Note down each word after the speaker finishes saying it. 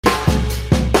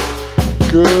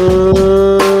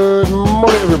Good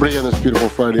morning, everybody, on this beautiful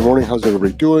Friday morning. How's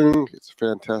everybody doing? It's a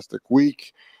fantastic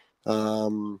week.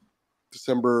 December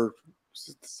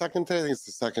 2nd today? I think it's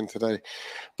the 2nd today.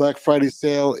 Black Friday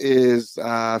sale is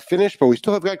finished, but we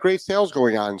still have got great sales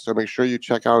going on. So make sure you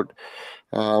check out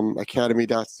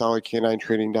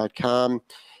academy.solidk9training.com.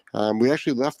 We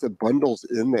actually left the bundles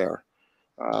in there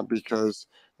because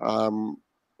I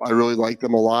really like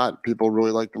them a lot. People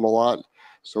really like them a lot.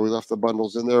 So we left the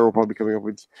bundles in there. We'll probably be coming up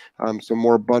with some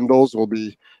more bundles. We'll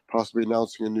be possibly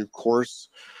announcing a new course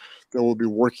that we'll be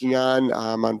working on.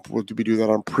 We'll be doing that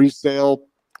on pre-sale.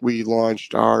 We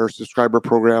launched our subscriber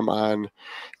program on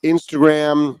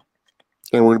Instagram,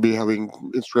 and we're going to be having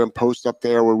Instagram posts up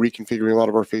there. We're reconfiguring a lot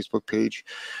of our Facebook page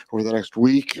over the next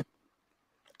week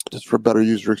just for better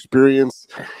user experience.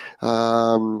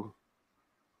 I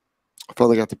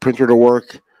finally got the printer to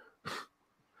work.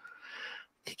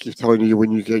 It keeps telling you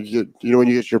when you get your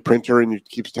printer and it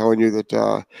keeps telling you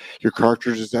that your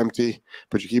cartridge is empty,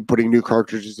 but you keep putting new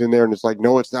cartridges in there and it's like,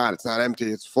 no, it's not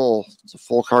empty, it's full. It's a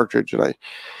full cartridge. And I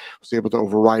was able to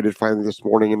override it finally this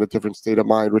morning in a different state of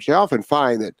mind, which I often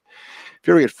find that if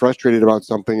you ever get frustrated about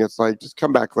something, it's like, just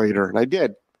come back later. And I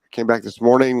did. I came back this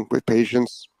morning with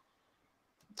patience.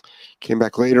 Came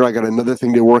back later. I got another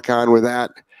thing to work on with that.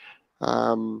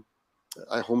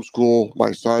 I homeschool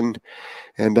my son,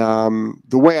 and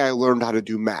the way I learned how to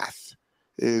do math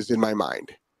is in my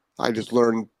mind. I just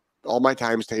learned all my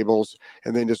times tables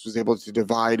and then just was able to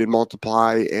divide and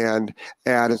multiply and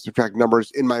add and subtract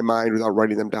numbers in my mind without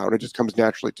writing them down. It just comes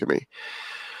naturally to me.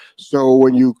 So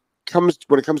when it comes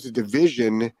to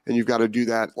division and you've got to do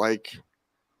that, like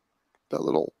that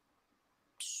little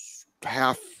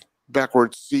half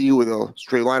backward C with a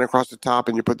straight line across the top,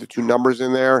 and you put the two numbers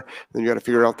in there, then you got to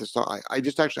figure out this. I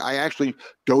actually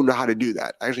don't know how to do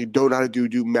that. I actually don't know how to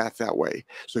do math that way.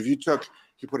 So if you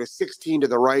put a 16 to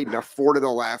the right and a 4 to the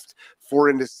left,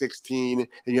 4 into 16, and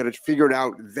you got to figure it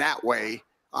out that way,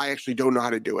 I actually don't know how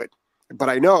to do it. But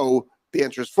I know the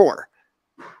answer is 4.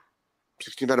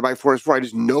 16 divided by 4 is 4. I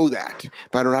just know that,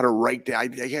 but I don't know how to write that. I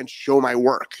can't show my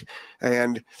work.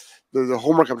 And the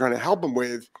homework I'm trying to help him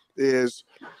with is,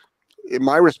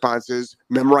 my response is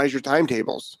memorize your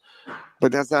timetables,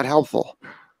 but that's not helpful.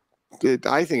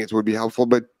 I think it would be helpful,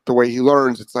 but the way he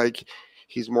learns, it's like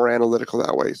he's more analytical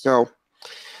that way. So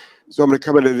I'm going to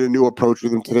come in at a new approach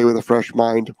with him today with a fresh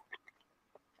mind.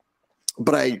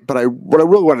 But what I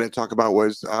really wanted to talk about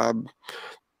was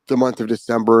the month of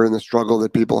December and the struggle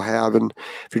that people have. And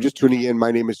if you're just tuning in,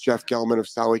 my name is Jeff Gelman of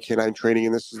Solid K9 Training,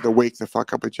 and this is the Wake the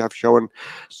Fuck Up with Jeff show. And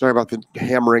sorry about the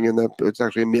hammering it's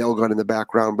actually a nail gun in the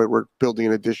background, but we're building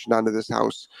an addition onto this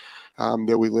house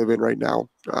that we live in right now.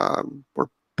 We're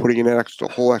putting in an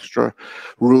whole extra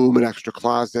room, an extra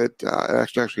closet,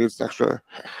 actually it's extra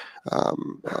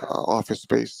office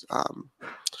space. A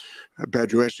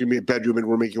bedroom, actually a bedroom, and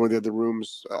we're making one of the other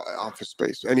rooms office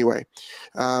space. Anyway,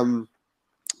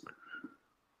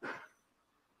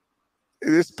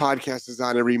 this podcast is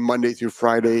on every Monday through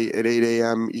Friday at 8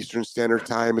 a.m. Eastern Standard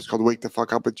Time. It's called Wake the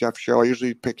Fuck Up with Jeff show. I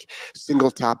usually pick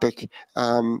single topic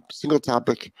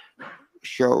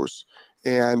shows,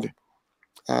 and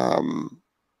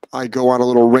I go on a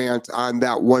little rant on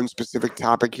that one specific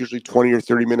topic, usually 20 or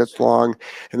 30 minutes long,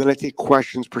 and then I take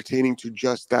questions pertaining to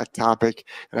just that topic,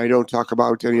 and I don't talk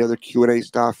about any other Q&A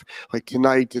stuff. Like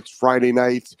tonight, it's Friday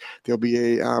night. There'll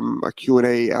be a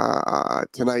Q&A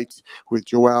tonight with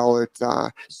Joel at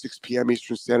 6 p.m.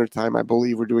 Eastern Standard Time. I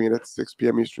believe we're doing it at 6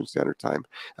 p.m. Eastern Standard Time.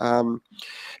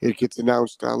 It gets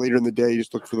announced later in the day.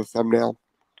 Just look for the thumbnail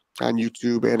on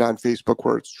YouTube and on Facebook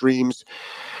where it streams.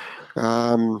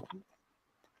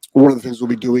 One of the things we'll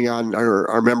be doing on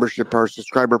our membership, our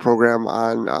subscriber program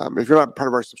if you're not part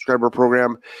of our subscriber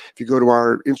program, if you go to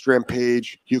our Instagram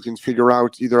page, you can figure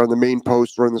out either on the main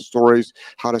post or in the stories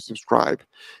how to subscribe.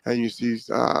 And you see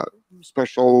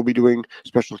we'll be doing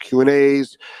special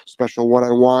Q&As, special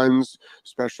one-on-ones,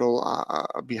 special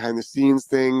behind the scenes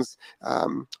things,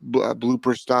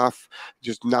 blooper stuff,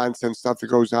 just nonsense stuff that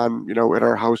goes on, at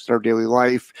our house in our daily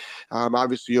life.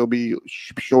 Obviously we'll be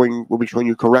showing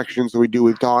you corrections that we do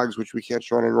with dogs, which we can't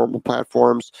show on our normal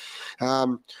platforms.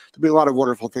 There'll be a lot of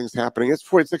wonderful things happening.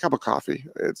 It's a cup of coffee.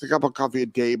 It's a cup of coffee a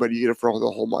day, but you get it for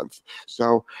the whole month.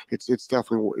 So it's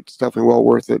definitely well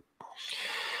worth it.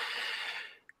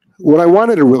 What I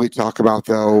wanted to really talk about,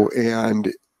 though,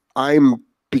 and I'm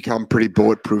become pretty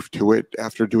bulletproof to it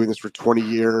after doing this for 20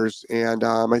 years, and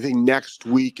I think next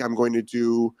week I'm going to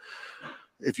do,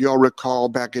 if you all recall,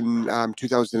 back in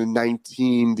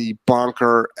 2019, the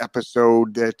Bonker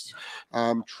episode that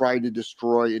tried to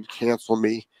destroy and cancel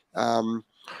me,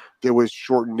 that was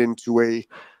shortened into a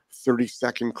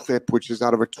 30-second clip, which is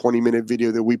out of a 20-minute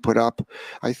video that we put up.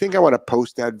 I think I want to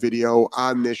post that video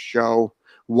on this show,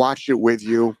 watch it with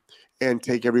you, and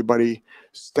take everybody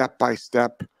step by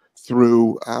step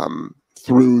through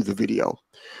the video.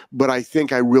 But I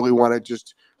think I really want to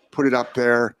just put it up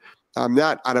there,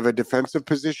 not out of a defensive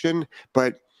position,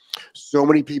 but so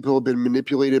many people have been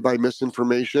manipulated by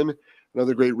misinformation.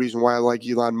 Another great reason why I like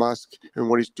Elon Musk and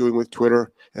what he's doing with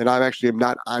Twitter. And I actually am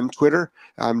not on Twitter,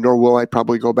 nor will I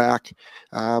probably go back.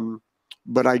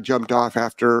 But I jumped off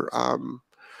after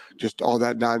just all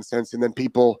that nonsense. And then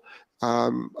people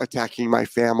attacking my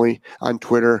family on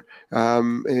Twitter,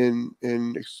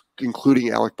 including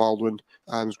Alec Baldwin's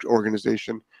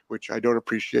organization, which I don't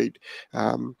appreciate.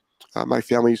 My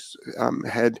family's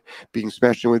head being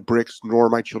smashed in with bricks, nor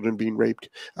my children being raped.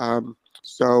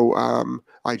 So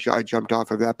I jumped off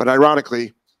of that. But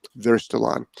ironically, they're still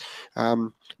on.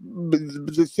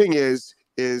 But the thing is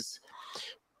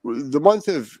the month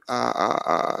of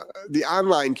the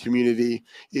online community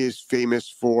is famous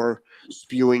for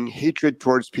spewing hatred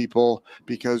towards people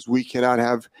because we cannot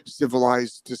have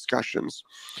civilized discussions.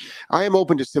 I am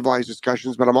open to civilized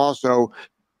discussions, but I'm also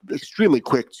extremely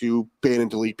quick to ban and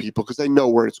delete people because I know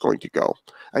where it's going to go.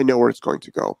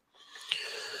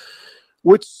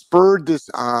 What spurred this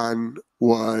on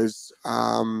was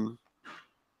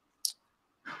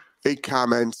a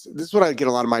comment. This is what I get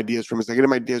a lot of my ideas from, is I get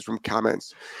my ideas from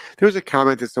comments. There was a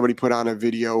comment that somebody put on a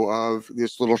video of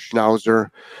this little schnauzer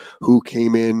who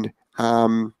came in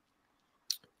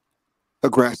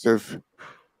aggressive.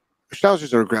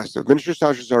 Schnauzers are aggressive. Miniature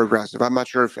schnauzers are aggressive. I'm not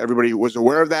sure if everybody was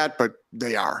aware of that, but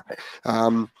they are.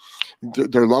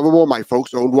 They're lovable. My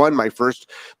folks owned one.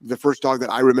 The first dog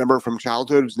that I remember from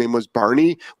childhood, his name was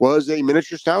Barney, was a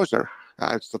miniature schnauzer.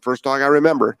 It's the first dog I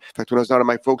remember. In fact, when I was out at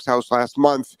my folks' house last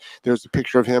month, there's a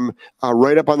picture of him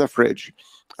right up on the fridge.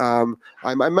 I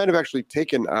might have actually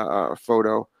taken a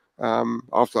photo.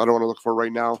 Also, I don't want to look for it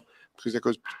right now because it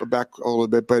goes back a little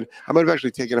bit, but I might have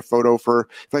actually taken a photo for,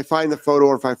 if I find the photo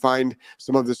or if I find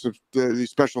some of the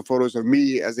special photos of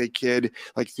me as a kid,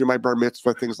 like through my bar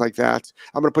mitzvah, things like that.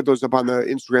 I'm going to put those up on the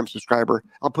Instagram subscriber.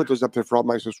 I'll put those up there for all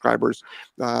my subscribers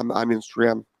on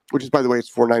Instagram, which is, by the way,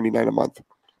 it's $4.99 a month.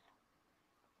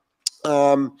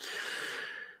 And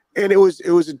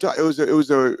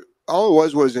all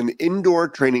it was an indoor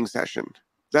training session.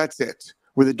 That's it.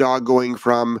 With a dog going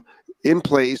from in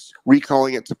place,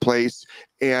 recalling it to place.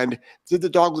 And did the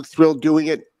dog look thrilled doing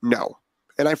it? No.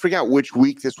 And I forgot which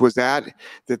week this was that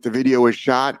the video was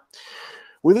shot.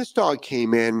 When this dog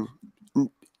came in,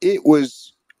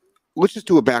 let's just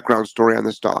do a background story on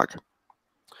this dog.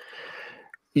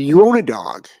 You own a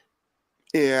dog,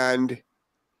 and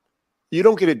you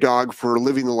don't get a dog for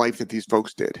living the life that these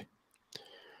folks did.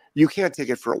 You can't take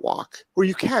it for a walk, or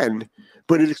you can,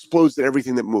 but it explodes at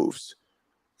everything that moves.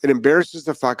 It embarrasses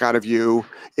the fuck out of you.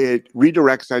 It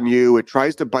redirects on you. It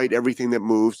tries to bite everything that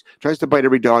moves, tries to bite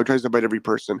every dog, tries to bite every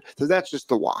person. So that's just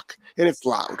the walk, and it's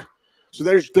loud. So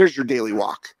there's your daily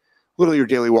walk, literally your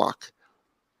daily walk.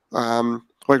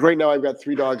 Like right now, I've got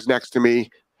 3 dogs next to me.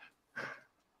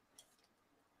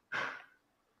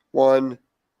 One,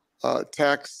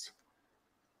 Tex,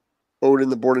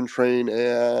 Odin, the board and train,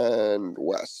 and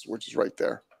Wes, which is right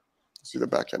there. See the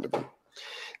back end of him.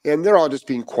 And they're all just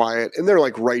being quiet, and they're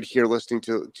like right here listening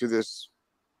to this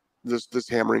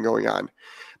hammering going on.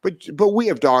 But we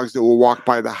have dogs that will walk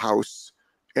by the house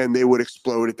and they would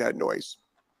explode at that noise.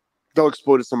 They'll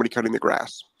explode at somebody cutting the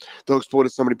grass. They'll explode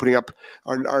at somebody putting up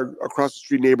our across the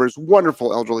street neighbors,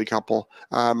 wonderful elderly couple.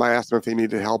 I asked them if they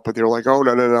needed help, but they were like, oh,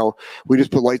 no. We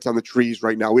just put lights on the trees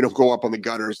right now. We don't go up on the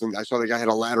gutters. And I saw the guy had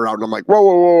a ladder out, and I'm like,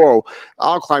 whoa.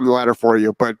 I'll climb the ladder for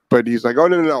you. But he's like, oh,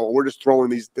 no. We're just throwing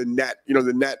the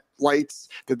net lights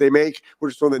that they make. We're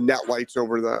just throwing the net lights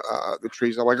over the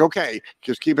trees. I'm like, okay,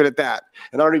 just keep it at that.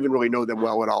 And I don't even really know them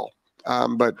well at all.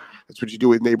 But that's what you do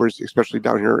with neighbors, especially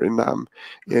down here in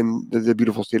the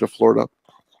beautiful state of Florida.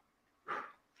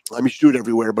 I mean, you do it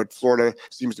everywhere, but Florida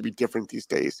seems to be different these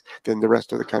days than the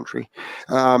rest of the country.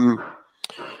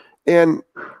 And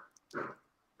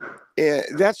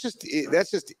that's just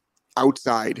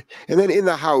outside. And then in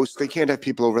the house, they can't have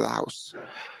people over the house.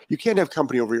 You can't have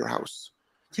company over your house.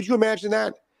 Could you imagine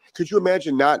that? Could you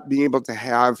imagine not being able to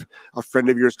have a friend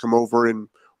of yours come over and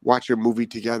watch a movie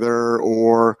together,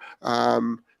 or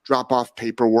drop off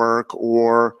paperwork,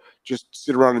 or just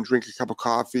sit around and drink a cup of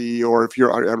coffee? Or if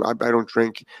I don't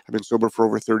drink, I've been sober for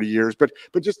over 30 years, but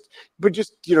just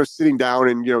sitting down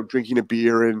and drinking a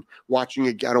beer and watching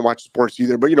I don't watch sports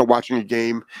either, but watching a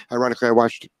game. Ironically, I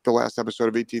watched the last episode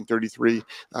of 1833,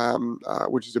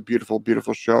 which is a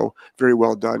beautiful show, very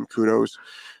well done. Kudos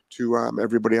to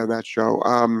everybody on that show.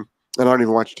 And I don't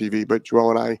even watch TV, but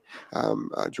Joelle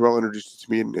and Joelle introduced it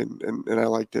to me, and I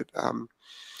liked it. And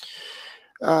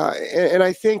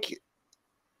I think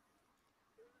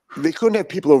they couldn't have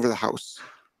people over the house.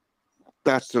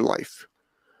 That's their life.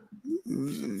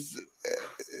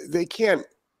 They can't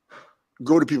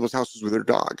go to people's houses with their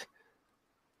dog.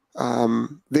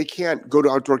 They can't go to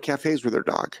outdoor cafes with their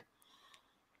dog.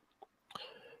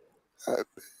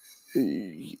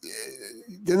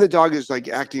 Then the dog is like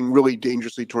acting really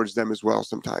dangerously towards them as well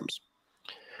sometimes.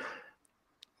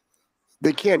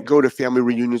 They can't go to family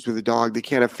reunions with the dog. They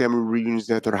can't have family reunions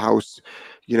at their house.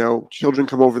 Children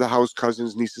come over the house,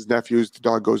 cousins, nieces, nephews, the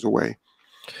dog goes away.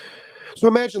 So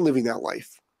imagine living that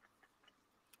life.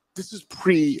 This is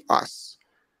pre-us.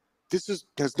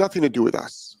 Has nothing to do with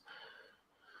us.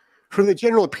 From the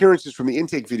general appearances from the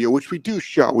intake video, which we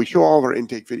show all of our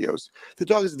intake videos, the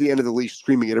dog is at the end of the leash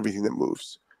screaming at everything that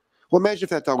moves. Well, imagine if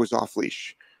that dog was off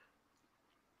leash.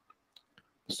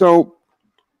 So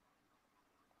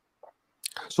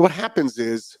what happens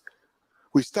is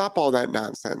we stop all that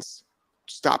nonsense.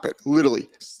 Stop it. Literally,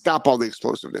 stop all the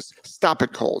explosiveness. Stop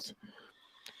it cold.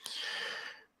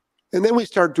 And then we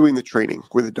start doing the training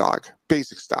with the dog,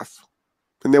 basic stuff.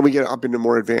 And then we get up into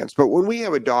more advanced. But when we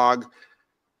have a dog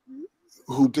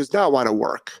who does not want to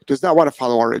work, does not want to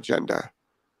follow our agenda,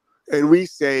 and we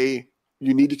say,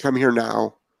 you need to come here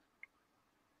now,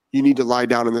 you need to lie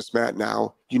down on this mat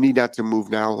now, you need not to move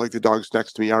now, like the dogs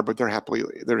next to me are, but they will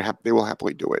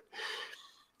happily do it.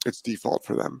 It's default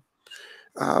for them.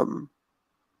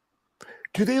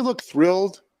 Do they look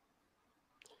thrilled?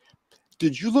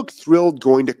 Did you look thrilled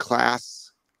going to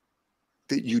class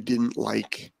that you didn't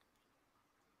like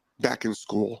back in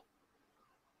school?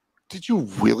 Did you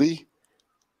really?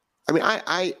 I mean,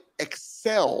 I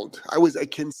excelled. I was a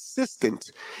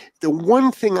consistent. The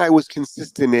one thing I was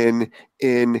consistent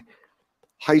in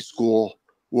high school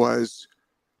was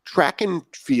track and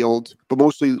field, but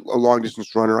mostly a long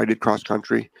distance runner. I did cross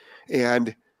country,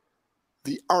 and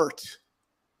the art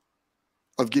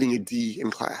of getting a D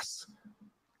in class.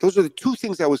 Those are the two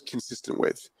things I was consistent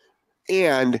with,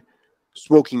 and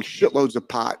smoking shitloads of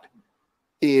pot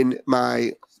in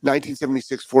my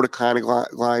 1976 Ford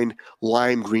Econoline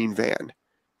lime green van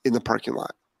in the parking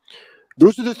lot.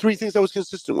 Those are the three things I was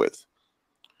consistent with.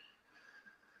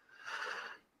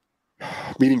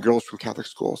 Meeting girls from Catholic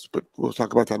schools, but we'll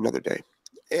talk about that another day.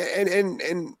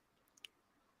 And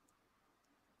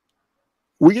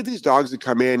we get these dogs that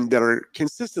come in that are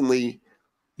consistently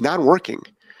not working,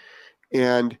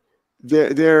 and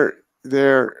they're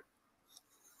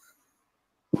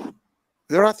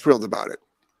not thrilled about it.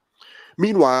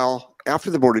 Meanwhile,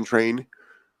 after the board and train,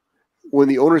 when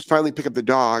the owners finally pick up the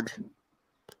dog,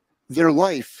 their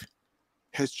life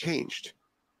has changed.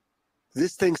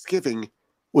 This Thanksgiving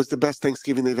was the best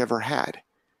Thanksgiving they've ever had.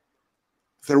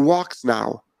 Their walks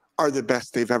now are the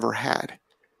best they've ever had.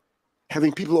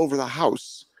 Having people over the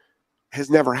house has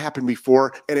never happened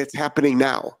before, and it's happening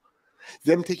now.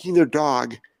 Them taking their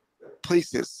dog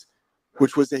places,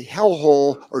 which was a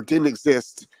hellhole or didn't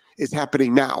exist, is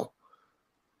happening now.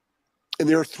 And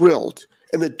they're thrilled.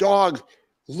 And the dog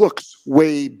looks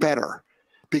way better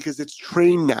because it's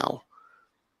trained now.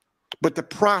 But the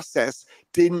process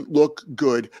didn't look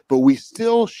good, but we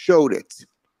still showed it.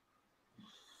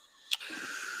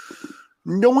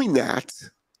 Knowing that,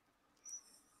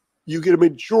 you get a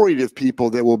majority of people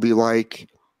that will be like,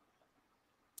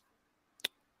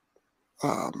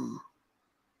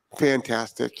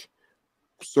 fantastic,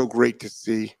 so great to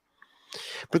see.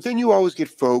 But then you always get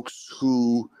folks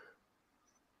who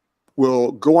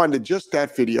will go on to just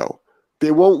that video.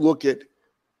 They won't look at,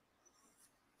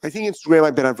 I think Instagram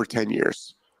I've been on for 10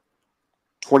 years.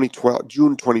 2012,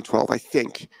 June 2012, I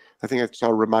think. I saw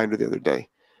a reminder the other day.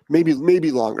 Maybe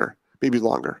longer.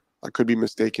 I could be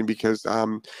mistaken because I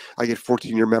get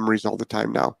 14-year memories all the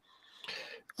time now.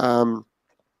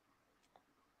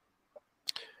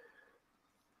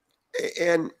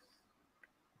 And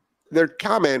their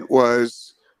comment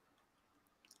was,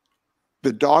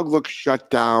 the dog looks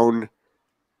shut down.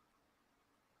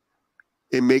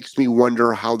 It makes me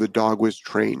wonder how the dog was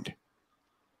trained.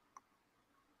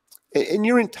 And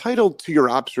you're entitled to your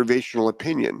observational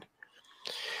opinion.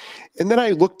 And then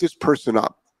I looked this person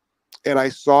up, and I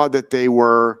saw that they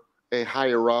were a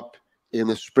higher up in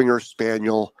the Springer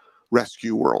Spaniel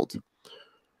rescue world.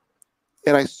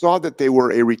 And I saw that they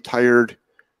were a retired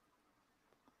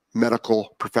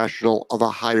medical professional of a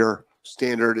higher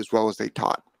standard as well as they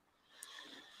taught.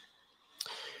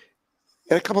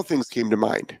 And a couple things came to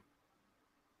mind.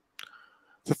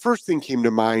 The first thing came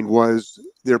to mind was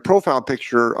their profile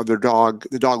picture of their dog.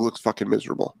 The dog looks fucking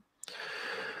miserable.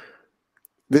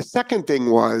 The second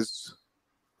thing was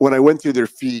when I went through their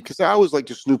feed, because I always like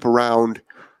to snoop around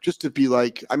just to be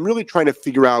like, I'm really trying to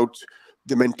figure out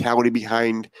the mentality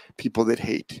behind people that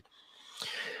hate.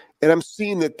 And I'm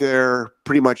seeing that they're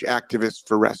pretty much activists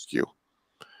for rescue,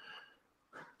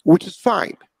 which is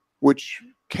fine, which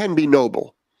can be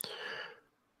noble.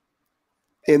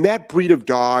 And that breed of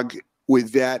dog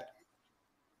with that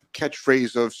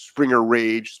catchphrase of Springer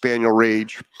rage, Spaniel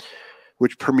rage,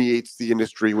 which permeates the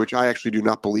industry, which I actually do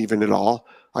not believe in at all.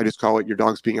 I just call it your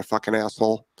dog's being a fucking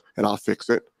asshole and I'll fix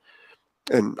it.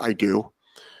 And I do.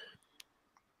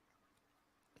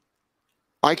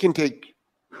 I can take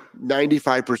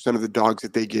 95% of the dogs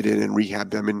that they get in and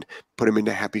rehab them and put them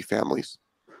into happy families.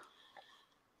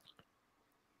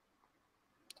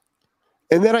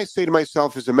 And then I say to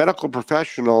myself, as a medical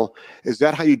professional, is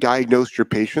that how you diagnose your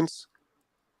patients?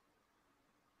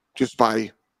 Just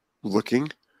by looking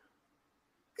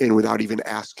and without even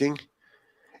asking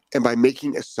and by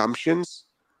making assumptions?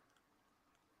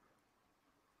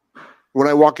 When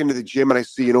I walk into the gym and I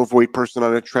see an overweight person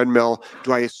on a treadmill,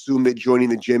 do I assume that joining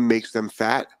the gym makes them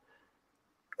fat?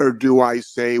 Or do I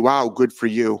say, wow, good for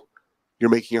you. You're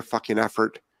making a fucking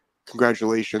effort.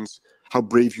 Congratulations. How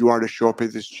brave you are to show up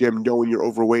at this gym knowing you're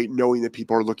overweight, knowing that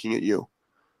people are looking at you.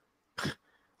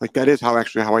 Like that is how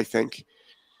I think.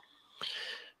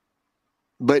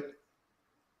 But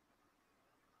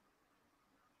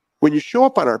when you show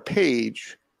up on our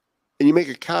page and you make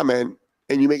a comment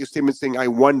and you make a statement saying, I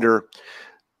wonder,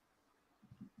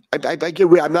 I get.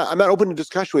 I'm not open to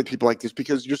discussion with people like this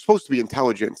because you're supposed to be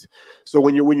intelligent. So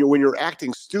when you're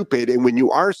acting stupid and when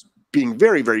you are being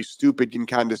very, very stupid and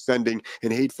condescending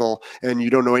and hateful and you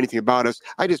don't know anything about us,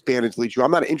 I just ban and delete you.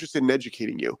 I'm not interested in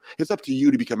educating you. It's up to you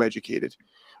to become educated,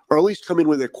 or at least come in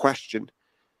with a question,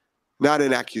 not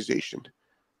an accusation.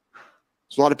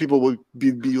 So a lot of people will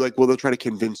be like, well, they'll try to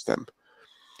convince them,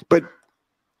 but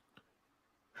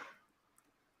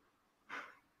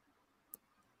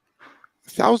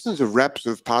thousands of reps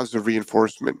of positive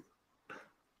reinforcement,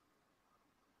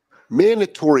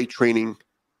 mandatory training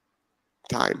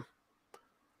time,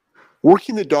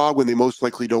 working the dog when they most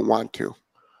likely don't want to.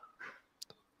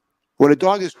 When a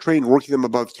dog is trained, working them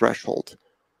above threshold,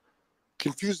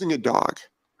 confusing a dog.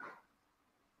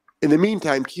 In the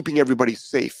meantime, keeping everybody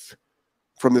safe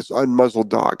from this unmuzzled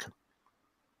dog.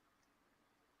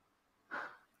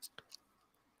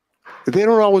 They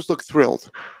don't always look thrilled.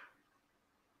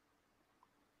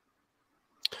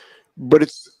 But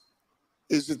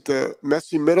is it the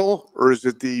messy middle or is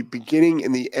it the beginning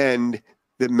and the end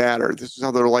that matter? This is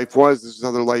how their life was, this is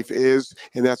how their life is,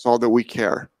 and that's all that we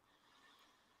care.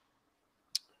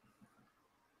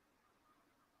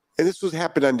 And this was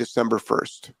happened on December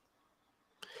 1st.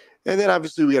 And then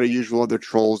obviously we got our usual other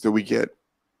trolls that we get,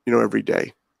 every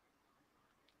day.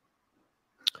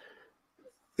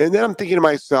 And then I'm thinking to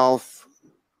myself,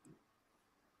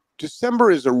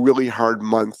 December is a really hard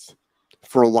month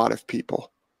for a lot of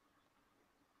people.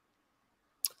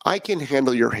 I can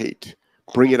handle your hate.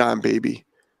 Bring it on, baby.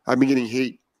 I've been getting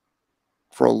hate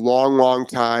for a long, long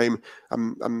time.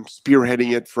 I'm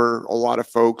spearheading it for a lot of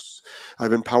folks.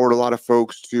 I've empowered a lot of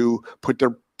folks to put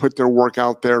their work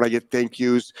out there, and I get thank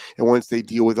yous. And once they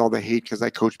deal with all the hate, because I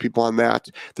coach people on that,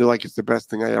 they're like, it's the best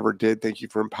thing I ever did. Thank you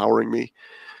for empowering me.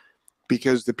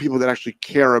 Because the people that actually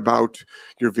care about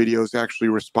your videos actually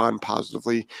respond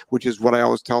positively, which is what I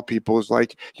always tell people is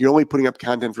like, you're only putting up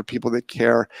content for people that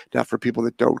care, not for people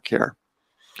that don't care.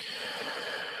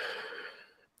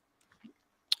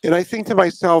 And I think to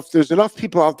myself, there's enough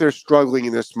people out there struggling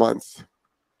in this month.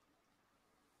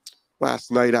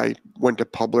 Last night I went to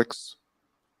Publix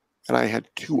and I had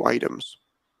 2 items.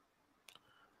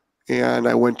 And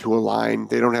I went to a line.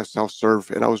 They don't have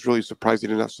self-serve, and I was really surprised they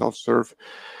didn't have self-serve.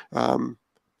 So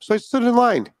I stood in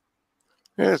line.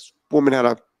 And this woman had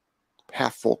a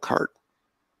half-full cart,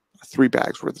 3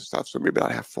 bags worth of stuff, so maybe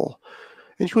not half full.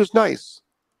 And she was nice.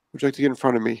 Would you like to get in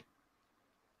front of me?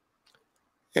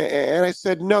 And I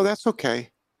said, no, that's okay.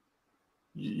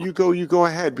 You go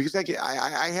ahead. Because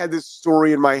I had this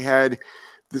story in my head,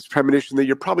 this premonition that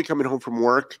you're probably coming home from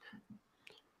work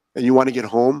and you want to get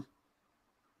home.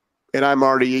 And I'm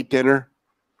already ate dinner.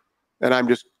 And I'm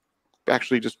just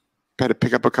had to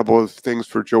pick up a couple of things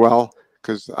for Joelle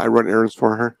because I run errands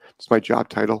for her. It's my job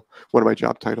title, one of my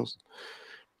job titles.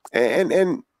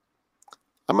 And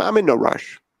I'm in no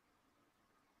rush.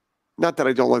 Not that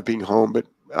I don't love being home, but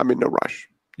I'm in no rush.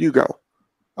 You go.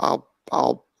 I'll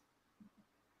come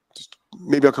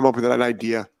up with an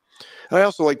idea. And I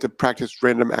also like to practice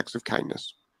random acts of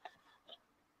kindness.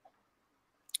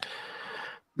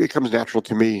 It comes natural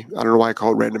to me. I don't know why I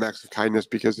call it random acts of kindness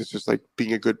because it's just like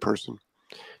being a good person.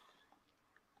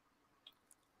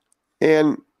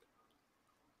 And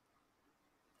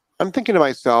I'm thinking to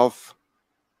myself,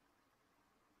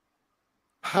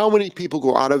 how many people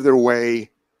go out of their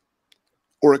way,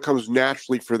 or it comes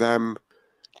naturally for them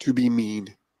to be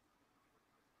mean?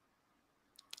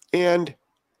 And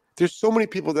there's so many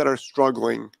people that are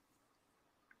struggling.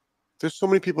 There's so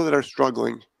many people that are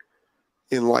struggling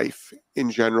in life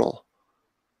in general.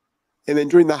 And then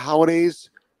during the holidays,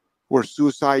 where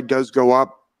suicide does go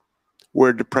up,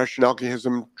 where depression,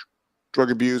 alcoholism,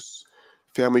 drug abuse,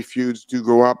 family feuds do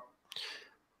go up,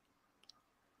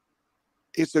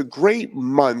 it's a great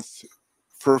month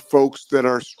for folks that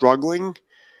are struggling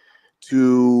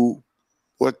to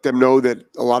let them know that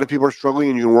a lot of people are struggling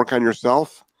and you can work on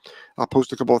yourself. I'll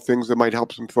post a couple of things that might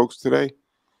help some folks today.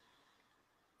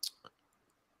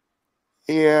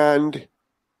 And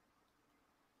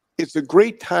it's a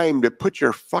great time to put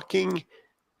your fucking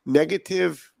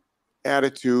negative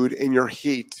attitude and your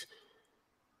hate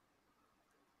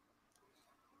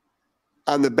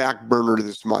on the back burner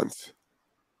this month.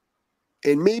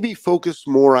 And maybe focus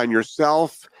more on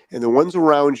yourself and the ones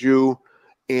around you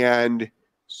and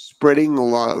spreading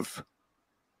love.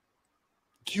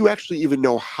 Do you actually even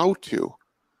know how to?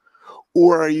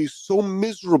 Or are you so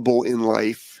miserable in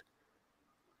life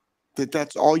that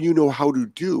that's all you know how to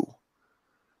do?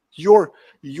 Your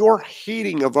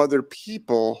hating of other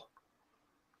people,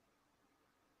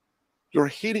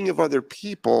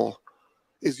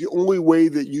 is the only way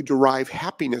that you derive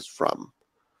happiness from.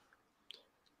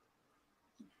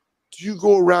 Do you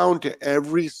go around to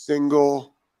every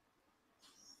single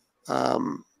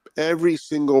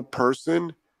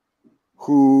person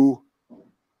who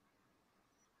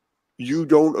you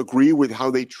don't agree with how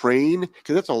they train?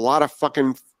 Because that's a lot of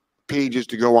fucking pages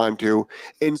to go on to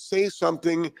and say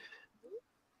something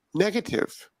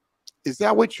negative. Is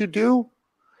that what you do?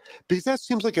 Because that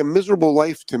seems like a miserable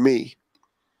life to me.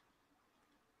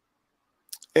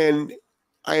 And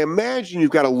I imagine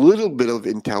you've got a little bit of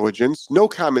intelligence, no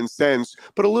common sense,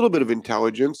 but a little bit of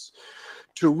intelligence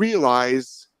to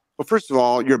realize, well, first of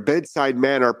all, your bedside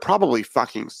manner probably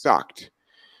fucking sucked.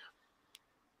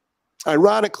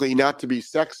 Ironically, not to be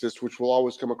sexist, which will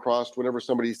always come across whenever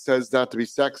somebody says not to be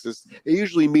sexist, it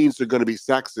usually means they're going to be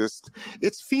sexist.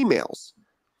 It's females.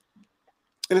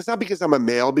 And it's not because I'm a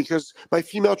male, because my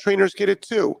female trainers get it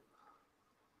too.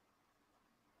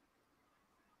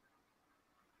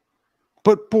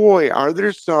 But boy, are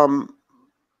there some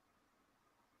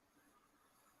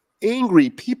angry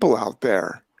people out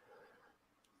there.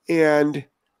 And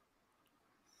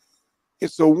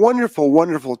it's a wonderful,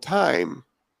 wonderful time.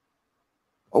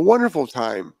 A wonderful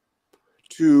time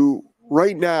to,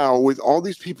 right now, with all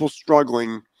these people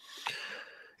struggling,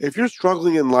 if you're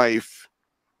struggling in life,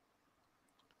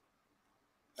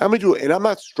 I'm going to do it. And I'm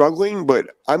not struggling, but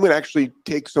I'm going to actually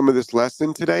take some of this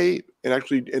lesson today and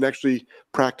actually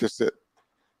practice it.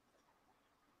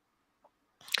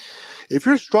 If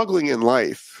you're struggling in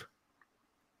life,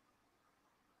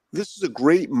 this is a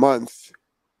great month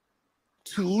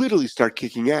to literally start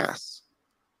kicking ass.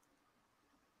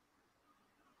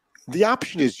 The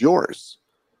option is yours.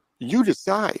 You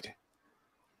decide.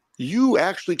 You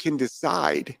actually can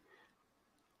decide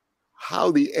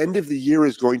how the end of the year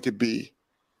is going to be.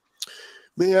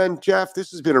 Man, Jeff,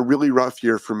 this has been a really rough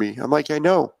year for me. I'm like, I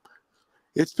know.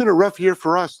 It's been a rough year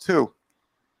for us too.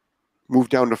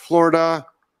 Moved down to Florida.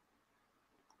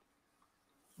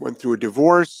 Went through a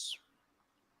divorce.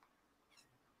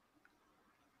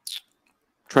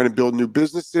 Trying to build new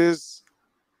businesses.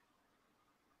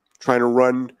 Trying to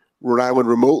run Rhode Island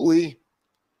remotely.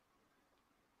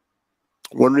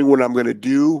 Wondering what I'm going to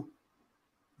do.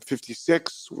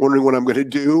 56. Wondering what I'm going to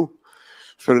do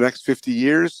for the next 50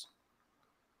 years.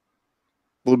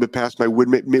 A little bit past my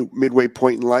midway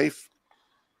point in life.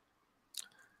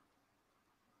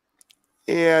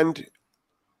 And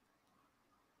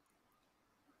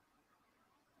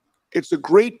it's a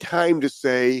great time to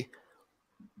say,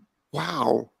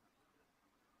 wow,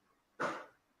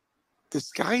 the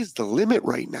sky's the limit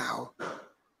right now.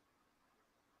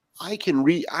 I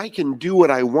can do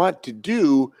what I want to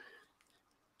do.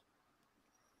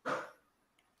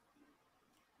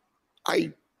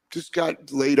 I just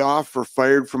got laid off or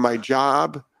fired from my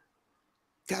job.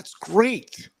 That's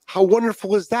great. How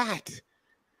wonderful is that?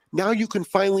 Now you can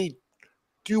finally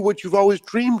do what you've always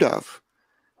dreamed of.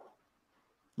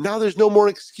 Now there's no more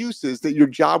excuses that your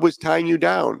job was tying you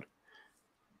down.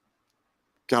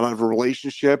 Got out of a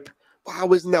relationship.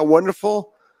 Wow, isn't that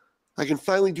wonderful? I can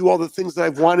finally do all the things that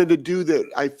I've wanted to do that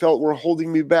I felt were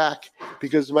holding me back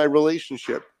because of my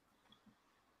relationship.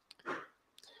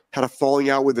 Had a falling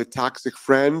out with a toxic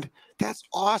friend. That's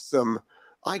awesome.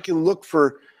 I can look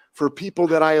for for people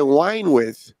that I align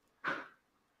with,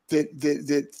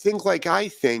 that think like I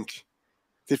think,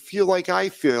 that feel like I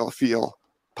feel.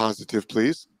 Positive,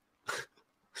 please.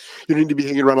 You need to be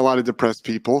hanging around a lot of depressed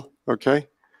people, okay?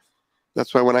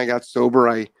 That's why when I got sober,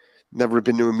 I never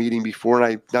been to a meeting before,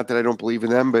 and not that I don't believe in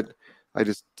them, but I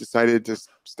just decided to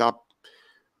stop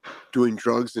doing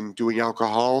drugs and doing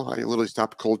alcohol. I literally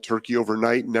stopped cold turkey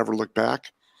overnight and never looked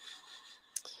back,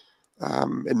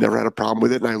 and never had a problem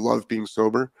with it. And I love being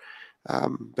sober.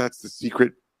 That's the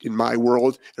secret in my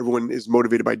world. Everyone is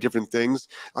motivated by different things.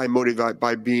 I'm motivated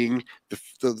by being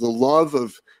the love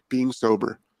of being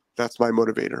sober. That's my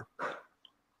motivator.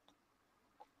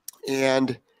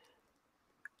 And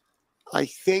I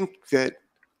think that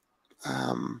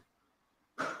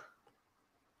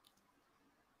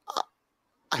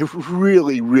I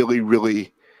really, really,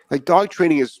 really like dog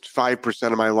training is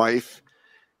 5% of my life.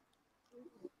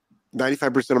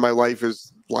 95% of my life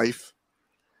is life,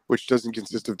 which doesn't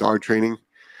consist of dog training.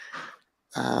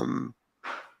 I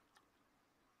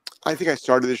think I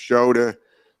started this show to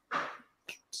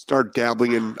start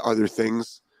dabbling in other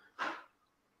things.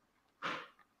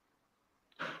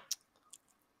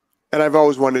 And I've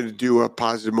always wanted to do a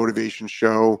positive motivation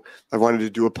show. I wanted to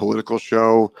do a political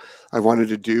show. I wanted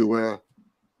to do a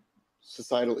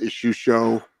societal issue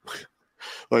show,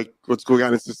 like what's going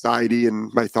on in society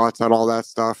and my thoughts on all that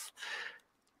stuff,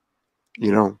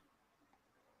 you know.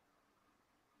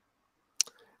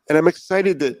 And I'm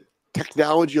excited that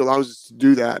technology allows us to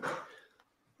do that.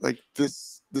 Like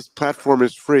this platform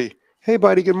is free. Hey,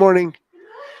 buddy, good morning.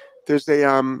 There's a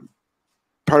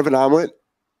part of an omelet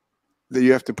that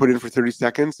you have to put in for 30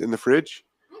 seconds in the fridge.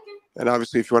 Okay. And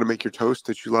obviously, if you want to make your toast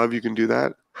that you love, you can do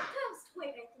that. Toast? Wait,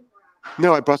 I think we're out.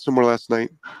 No, I bought some more last night.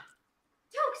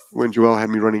 Toast. When Joelle had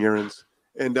me running errands.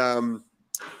 And then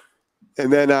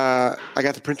I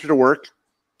got the printer to work.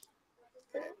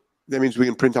 That means we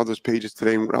can print out those pages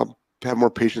today. And I'll have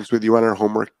more patience with you on our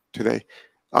homework today.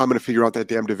 I'm going to figure out that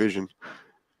damn division.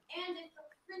 And if the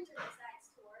printer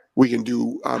decides to work, we can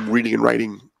do reading and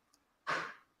writing.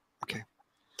 Okay.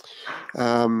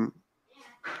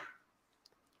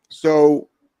 So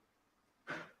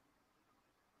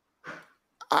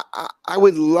I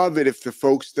would love it if the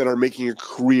folks that are making a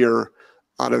career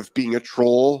out of being a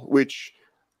troll, which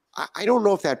I don't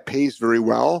know if that pays very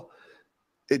well.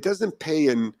 It doesn't pay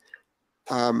in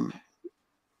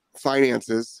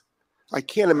finances. I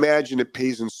can't imagine it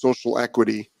pays in social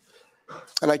equity.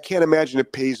 And I can't imagine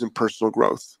it pays in personal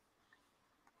growth.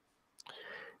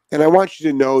 And I want you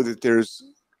to know that there's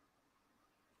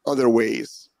other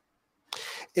ways.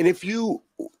 And if you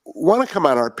want to come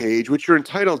on our page, which you're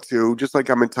entitled to, just like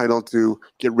I'm entitled to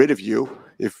get rid of you,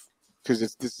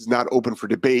 because this is not open for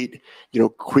debate,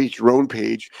 create your own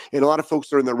page. And a lot of folks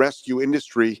that are in the rescue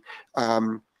industry.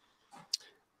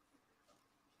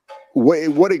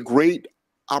 What a great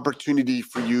opportunity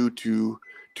for you to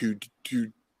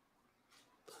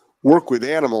work with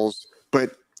animals.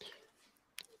 But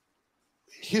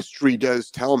history does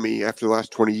tell me, after the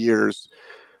last 20 years,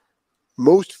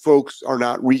 most folks are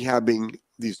not rehabbing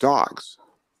these dogs.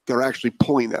 They're actually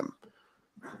pulling them.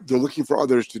 They're looking for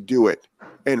others to do it.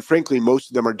 And frankly, most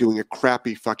of them are doing a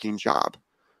crappy fucking job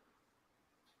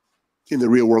in the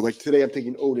real world. Like today, I'm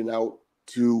taking Odin out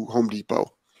to Home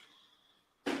Depot.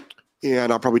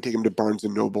 And I'll probably take him to Barnes &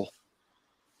 Noble.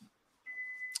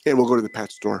 And we'll go to the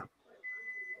pet store.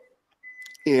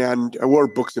 And or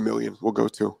Books A Million we'll go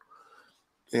to.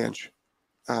 Ange.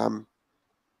 And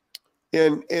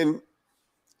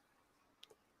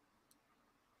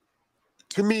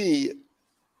to me,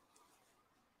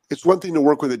 it's one thing to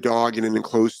work with a dog in an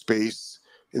enclosed space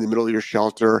in the middle of your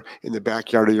shelter, in the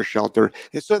backyard of your shelter.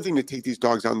 It's another thing to take these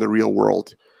dogs out in the real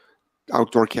world,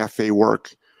 outdoor cafe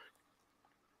work,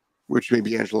 which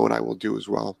maybe Angelo and I will do as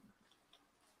well.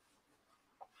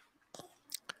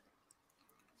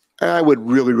 And I would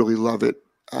really, really love it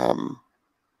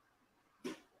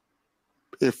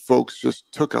if folks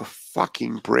just took a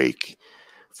fucking break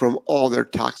from all their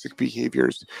toxic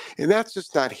behaviors. And that's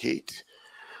just not hate.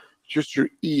 Just your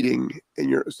eating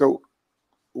and so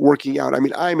working out. I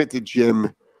mean, I'm at the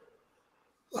gym.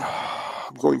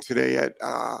 I'm going today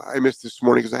I missed this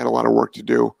morning because I had a lot of work to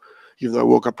do. Even though I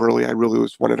woke up early, I really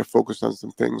wanted to focus on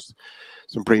some things,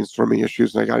 some brainstorming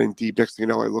issues. And I got in deep. Next thing you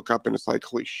know, I look up and it's like,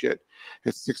 holy shit,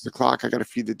 it's 6:00. I got to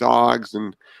feed the dogs,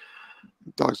 and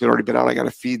dogs had already been out. I got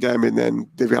to feed them, and then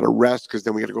they've got to rest because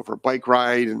then we got to go for a bike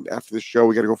ride. And after the show,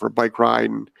 we got to go for a bike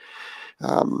ride. And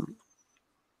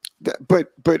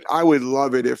but I would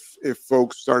love it if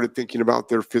folks started thinking about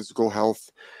their physical health,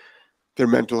 their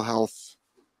mental health,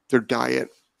 their diet,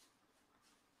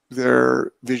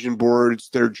 their vision boards,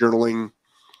 their journaling,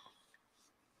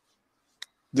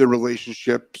 their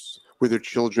relationships with their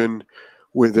children,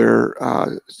 with their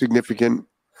significant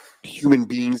human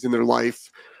beings in their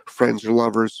life, friends or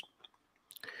lovers,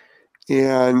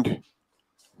 and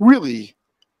really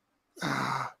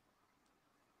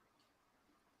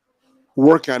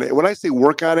work on it. When I say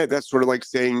work on it, that's sort of like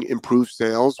saying improve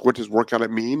sales. What does work on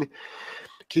it mean?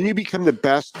 Can you become the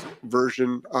best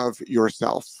version of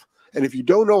yourself? And if you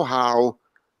don't know how,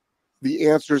 the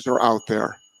answers are out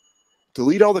there.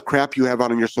 Delete all the crap you have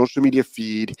on your social media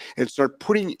feed and start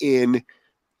putting in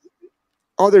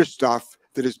other stuff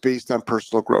that is based on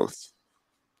personal growth.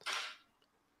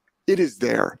 It is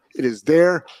there. It is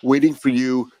there waiting for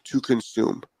you to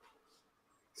consume.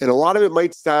 And a lot of it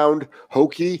might sound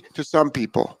hokey to some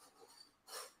people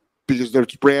because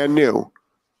it's brand new.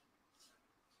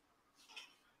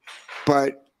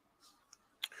 But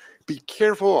be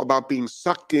careful about being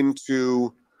sucked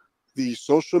into the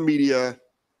social media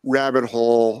rabbit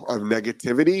hole of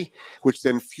negativity, which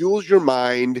then fuels your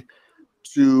mind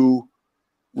to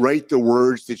write the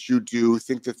words that you do,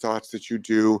 think the thoughts that you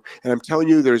do. And I'm telling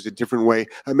you, there's a different way.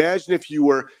 Imagine if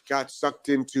you got sucked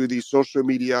into the social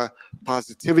media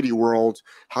positivity world,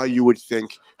 how you would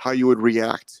think, how you would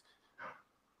react.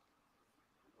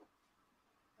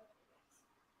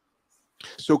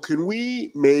 So can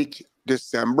we make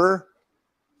December,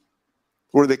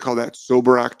 what do they call that?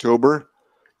 Sober October?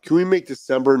 Can we make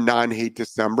December non-hate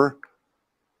December?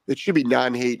 It should be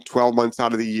non-hate 12 months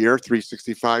out of the year,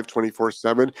 365,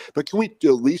 24/7. But can we at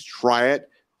least try it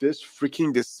this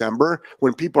freaking December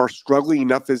when people are struggling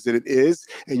enough as it is,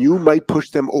 and you might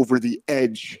push them over the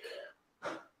edge?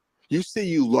 You say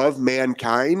you love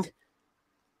mankind.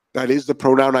 That is the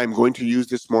pronoun I'm going to use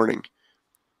this morning.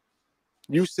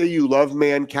 You say you love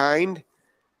mankind,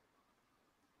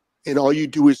 and all you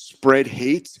do is spread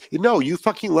hate. No, you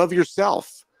fucking love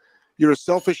yourself. You're a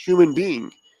selfish human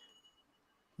being.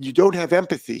 You don't have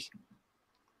empathy.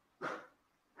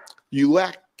 You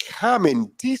lack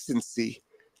common decency.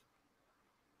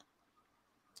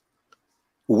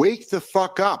 Wake the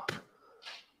fuck up.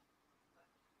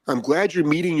 I'm glad you're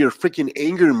meeting your freaking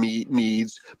anger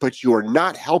needs, but you are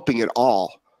not helping at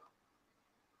all.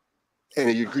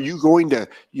 And you going to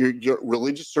your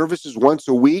religious services once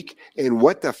a week, and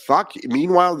what the fuck?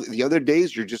 Meanwhile, the other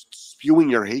days you're just spewing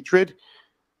your hatred.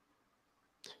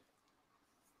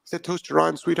 Is that toaster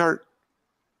on, sweetheart?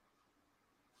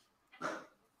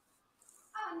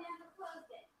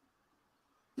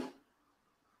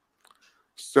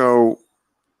 So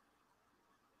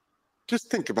just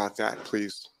think about that,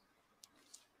 please.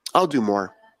 I'll do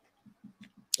more.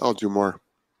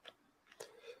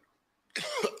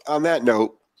 On that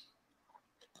note,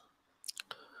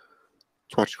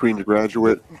 let's watch Screen to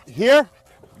Graduate. Here?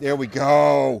 There we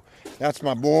go. That's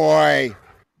my boy.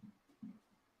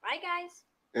 Bye, guys.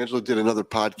 Angela did another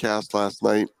podcast last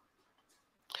night.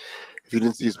 If you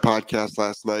didn't see his podcast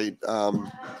last night,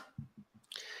 it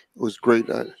was great.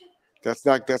 That's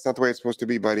not the way it's supposed to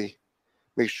be, buddy.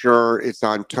 Make sure it's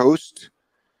on toast.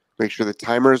 Make sure the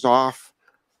timer is off.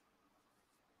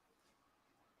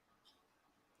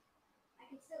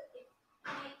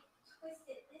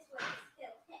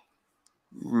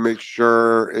 Make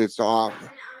sure it's off.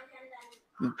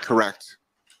 Correct.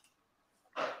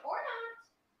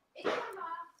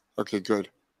 Okay, good.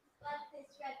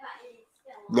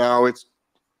 Now it's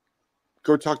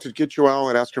go talk to get Joelle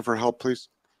and ask her for help, please.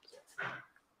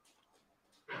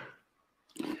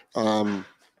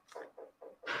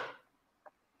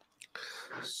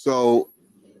 So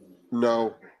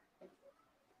no,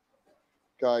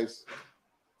 guys.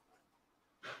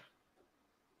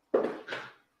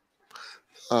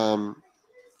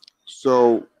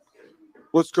 So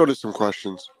let's go to some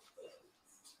questions.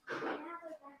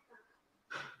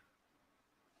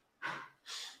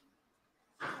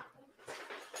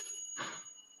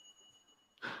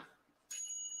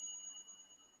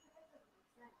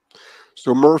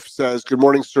 So Murph says, good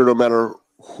morning, sir. No matter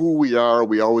who we are,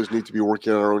 we always need to be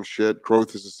working on our own shit.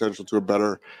 Growth is essential to a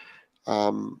better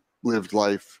lived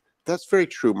life. That's very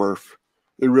true, Murph.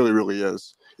 It really, really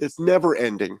is. It's never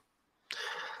ending.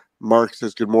 Mark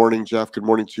says, good morning, Jeff. Good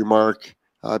morning to you, Mark.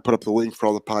 I put up the link for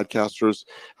all the podcasters,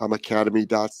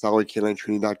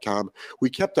 academy.solidk9training.com.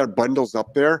 We kept our bundles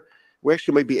up there. We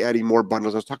actually might be adding more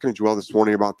bundles. I was talking to Joelle this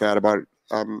morning about that, about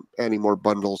adding more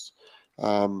bundles.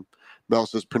 Mel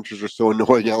says printers are so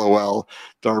annoying, LOL.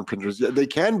 Darn printers. Yeah, they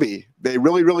can be. They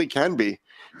really, really can be.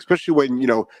 Especially when,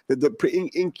 the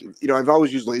ink, I've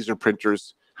always used laser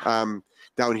printers. Down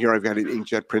here, I've got an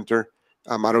inkjet printer.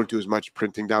 I don't do as much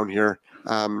printing down here.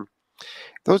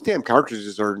 Those damn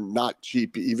cartridges are not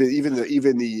cheap. Even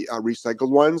the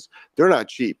recycled ones, they're not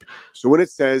cheap. So when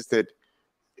it says that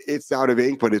it's out of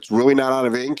ink, but it's really not out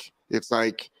of ink. It's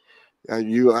like I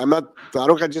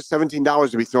don't got just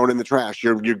 $17 to be thrown in the trash.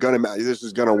 This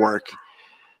is gonna work.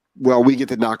 Well, we get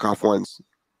the knockoff ones,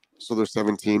 so they're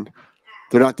 17.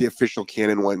 They're not the official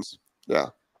Canon ones. Yeah.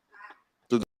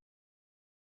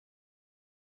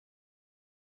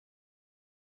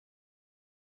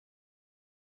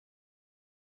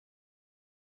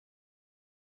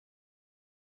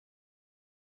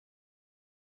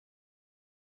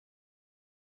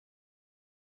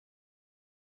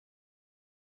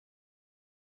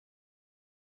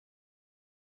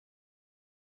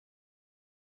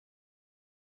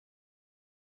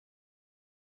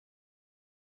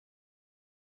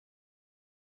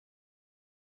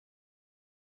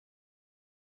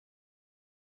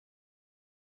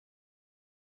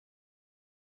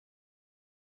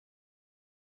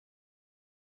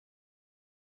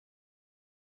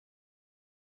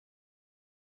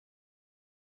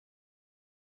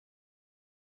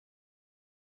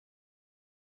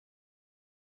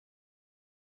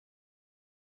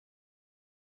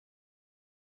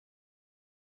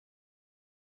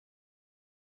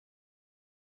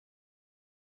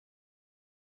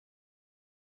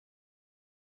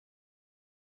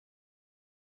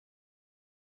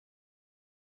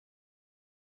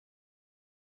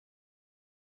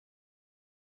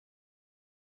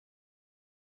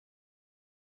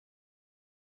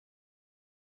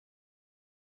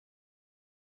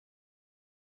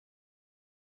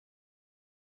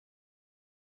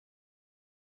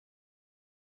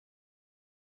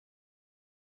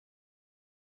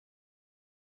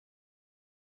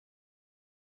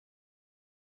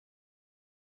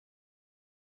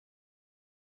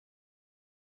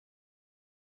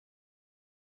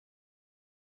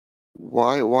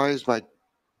 Why is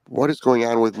what is going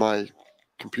on with my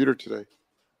computer today?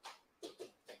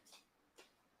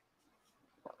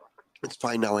 It's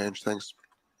fine now, Ange. Thanks.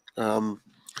 So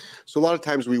a lot of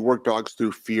times we work dogs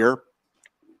through fear,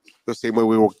 the same way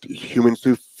we work humans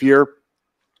through fear.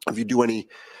 If you do any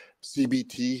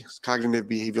CBT, cognitive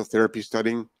behavioral therapy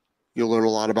studying, you'll learn a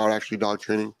lot about actually dog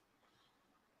training.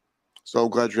 So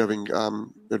I'm glad you're having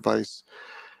advice.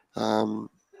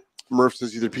 Murph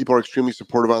says either people are extremely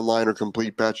supportive online or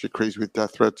complete batshit crazy with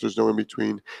death threats. There's no in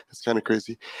between. It's kind of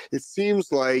crazy. It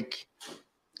seems like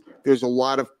there's a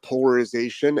lot of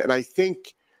polarization, and I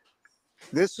think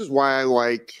this is why I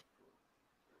like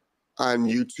on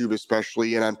YouTube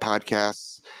especially and on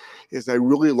podcasts is I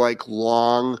really like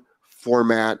long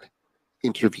format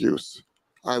interviews.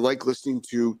 I like listening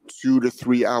to 2 to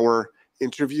 3 hour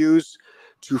interviews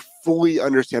to fully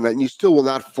understand that. And you still will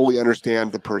not fully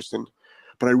understand the person,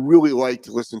 but I really like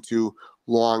to listen to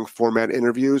long format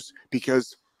interviews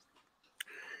because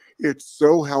it's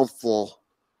so helpful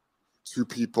to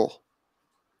people.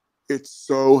 It's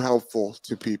so helpful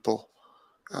to people.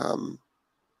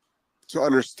 To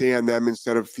understand them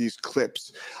instead of these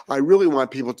clips. I really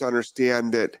want people to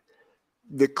understand that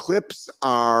the clips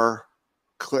are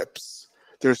clips.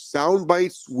 They're sound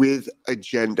bites with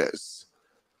agendas.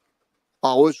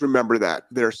 Always remember that.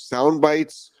 They're sound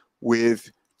bites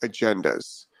with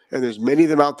agendas. And there's many of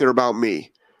them out there about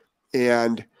me,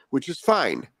 and which is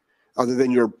fine, other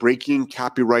than you're breaking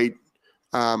copyright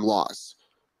laws.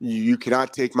 You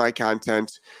cannot take my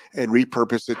content and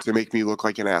repurpose it to make me look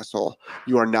like an asshole.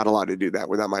 You are not allowed to do that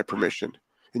without my permission.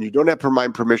 And you don't have my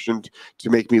permission to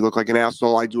make me look like an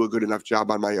asshole. I do a good enough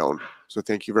job on my own. So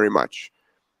thank you very much.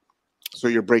 So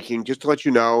you're breaking, just to let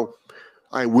you know,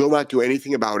 I will not do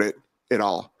anything about it at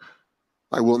all.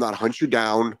 I will not hunt you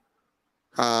down.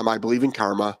 I believe in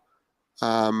karma.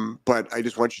 But I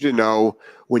just want you to know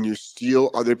when you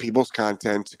steal other people's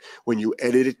content, when you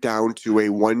edit it down to a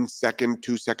 1 second,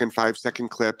 2 second, 5 second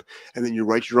clip, and then you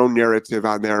write your own narrative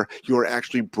on there, you are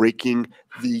actually breaking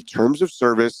the terms of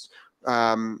service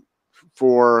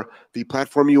for the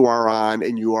platform you are on,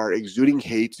 and you are exuding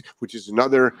hate, which is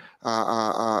another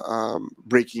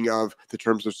breaking of the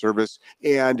terms of service.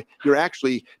 And you're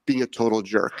actually being a total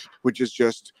jerk, which is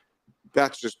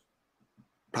that's just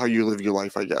how you live your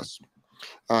life, I guess.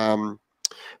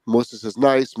 Melissa says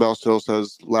nice. Mel still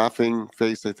says laughing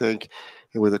face, I think,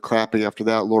 and with a clapping after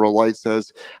that. Laura Light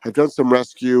says, I've done some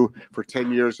rescue for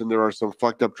 10 years and there are some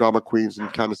fucked up drama queens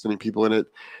and condescending people in it.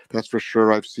 That's for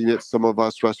sure. I've seen it. Some of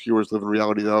us rescuers live in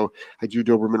reality though. I do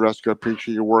Doberman rescue. I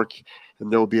appreciate your work and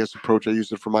no BS approach. I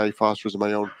use it for my fosters and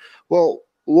my own. Well,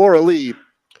 Laura Lee,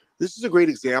 this is a great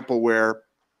example where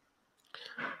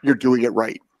you're doing it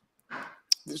right.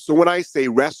 So when I say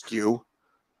rescue,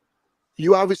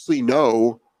 you obviously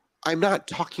know I'm not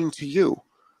talking to you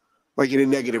like in a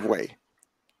negative way.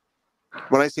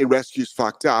 When I say rescue's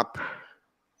fucked up,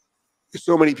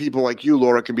 so many people like you,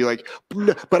 Laura, can be like,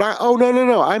 but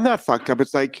no, I'm not fucked up.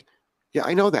 It's like, yeah,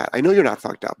 I know that. I know you're not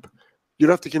fucked up. You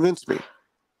don't have to convince me.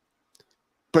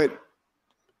 But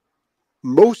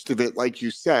most of it, like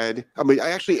you said, a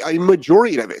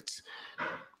majority of it,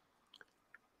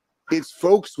 it's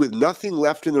folks with nothing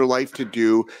left in their life to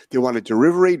do. They want to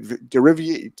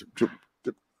derivate,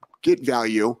 get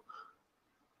value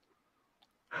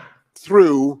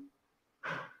through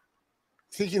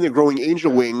thinking they're growing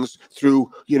angel wings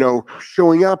through,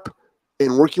 showing up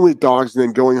and working with dogs and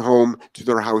then going home to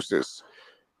their houses.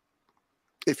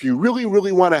 If you really,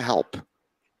 really want to help,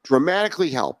 dramatically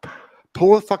help,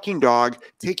 pull a fucking dog,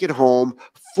 take it home,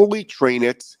 fully train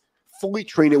it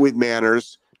with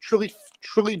manners, truly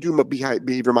do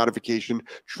behavior modification,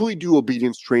 truly do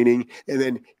obedience training, and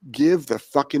then give the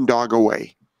fucking dog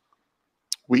away.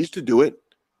 We used to do it.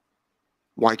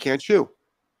 Why can't you?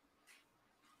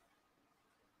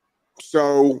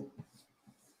 So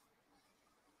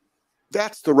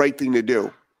that's the right thing to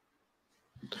do.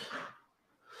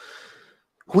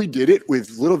 We did it with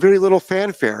very little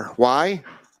fanfare. Why?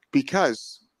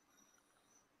 Because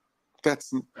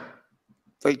that's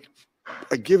like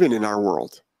a given in our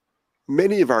world.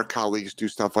 Many of our colleagues do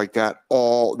stuff like that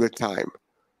all the time.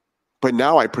 But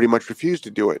now I pretty much refuse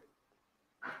to do it.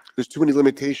 There's too many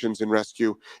limitations in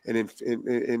rescue and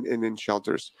in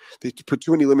shelters. They put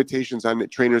too many limitations on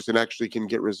trainers that actually can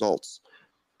get results.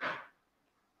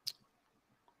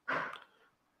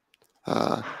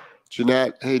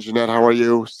 Jeanette, hey Jeanette, how are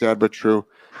you? Sad but true.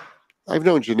 I've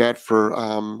known Jeanette for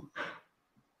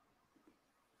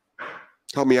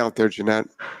help me out there, Jeanette.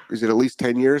 Is it at least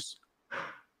 10 years?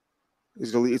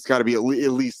 It's got to be at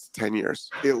least 10 years,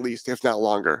 at least, if not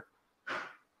longer.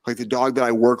 Like the dog that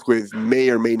I work with may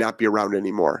or may not be around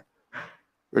anymore.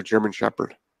 A German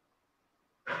Shepherd.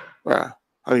 I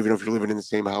don't even know if you're living in the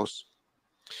same house.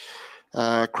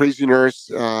 Crazy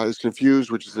Nurse is confused,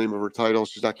 which is the name of her title.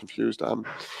 She's not confused. Our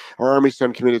Army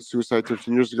son committed suicide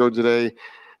 13 years ago today.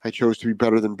 I chose to be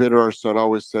better than bitter. Our son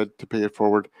always said to pay it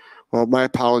forward. Well, my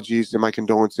apologies and my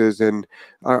condolences. And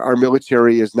our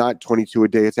military is not 22 a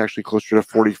day. It's actually closer to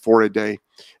 44 a day.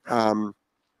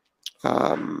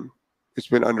 It's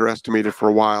been underestimated for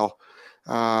a while.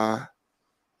 And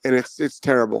it's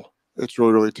terrible. It's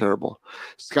really, really terrible.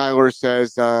 Skylar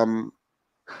says,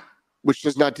 which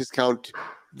does not discount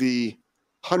the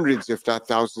hundreds, if not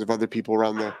thousands, of other people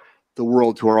around the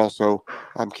world who are also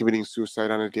committing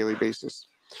suicide on a daily basis.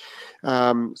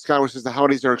 Skylar says, the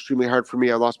holidays are extremely hard for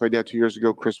me. I lost my dad 2 years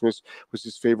ago. Christmas was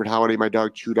his favorite holiday. My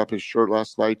dog chewed up his shirt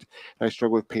last night, and I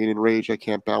struggle with pain and rage. I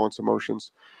can't balance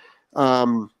emotions.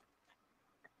 I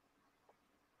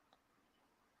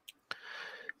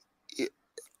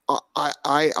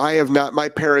have not. My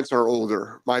parents are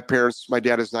older. My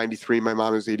dad is 93. My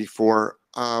mom is 84.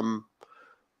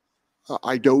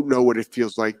 I don't know what it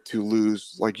feels like to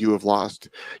lose like you have lost.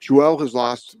 Joelle has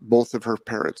lost both of her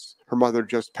parents. Her mother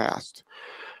just passed.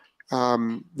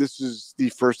 This is the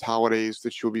first holidays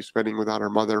that she'll be spending without her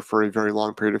mother for a very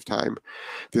long period of time.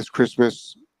 This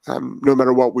Christmas, no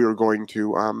matter what we were going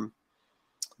to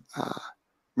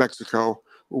Mexico,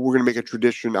 we're going to make a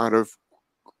tradition out of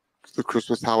the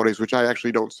Christmas holidays, which I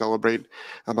actually don't celebrate.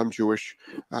 I'm Jewish.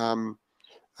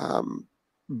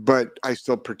 But I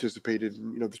still participated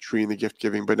in, the tree and the gift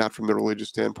giving, but not from the religious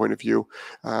standpoint of view.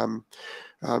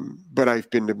 But I've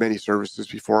been to many services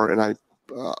before, and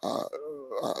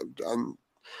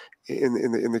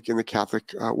in the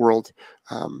Catholic world,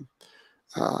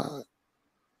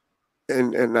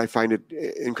 and I find it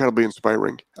incredibly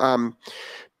inspiring.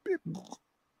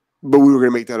 But we were going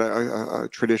to make that a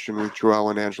tradition with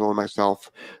Joelle and Angela and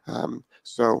myself.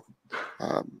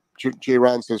 J.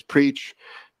 Ron says, preach.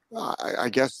 I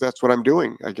guess that's what I'm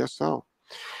doing. I guess so.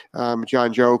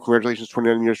 John Joe, congratulations,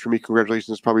 29 years for me.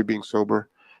 Congratulations, probably being sober.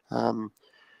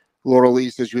 Laura Lee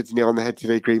says, you hit the nail on the head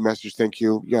today. Great message. Thank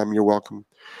you. Yeah, you're welcome.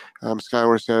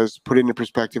 Skylar says, put it into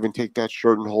perspective and take that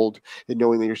shirt and hold it,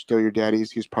 knowing that you're still your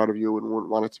daddy's. He's proud of you and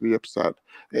wouldn't want it to be upset.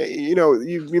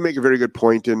 You make a very good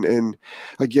point. And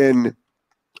again,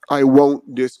 I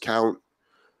won't discount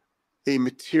a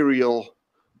material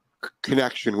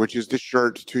connection, which is the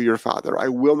shirt to your father. I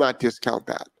will not discount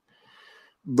that.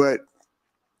 But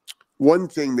one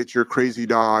thing that your crazy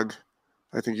dog,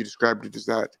 I think you described it as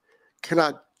that,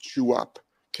 cannot chew up,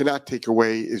 cannot take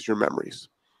away is your memories.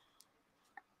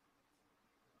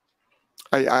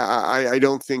 I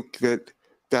don't think that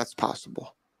that's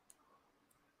possible.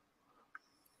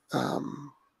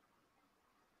 And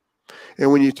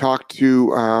when you talk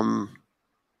to,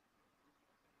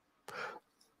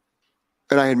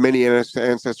 and I had many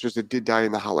ancestors that did die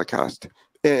in the Holocaust.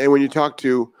 And when you talk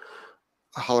to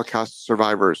Holocaust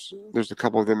survivors. There's a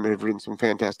couple of them that have written some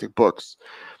fantastic books.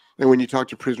 And when you talk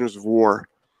to prisoners of war,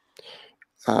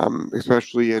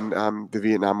 especially in the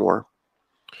Vietnam War,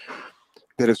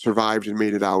 that have survived and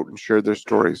made it out and shared their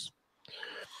stories,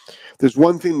 there's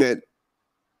one thing that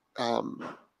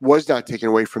was not taken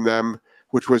away from them,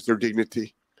 which was their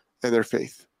dignity and their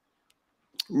faith.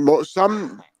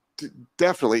 Some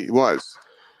definitely was,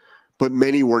 but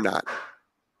many were not.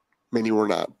 Many were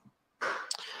not.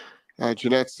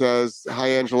 Jeanette says, hi,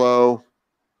 Angelo.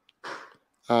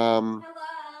 Hello.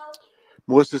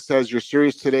 Melissa says, you're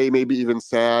serious today, maybe even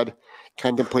sad,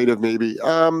 contemplative, maybe.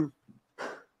 I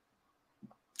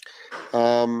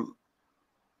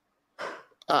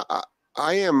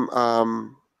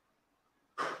am,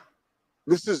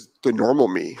 this is the normal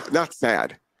me, not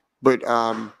sad, but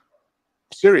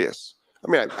serious.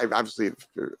 I mean, I obviously have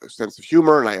a sense of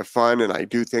humor and I have fun and I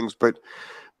do things, but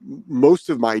most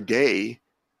of my day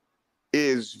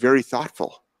is very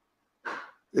thoughtful.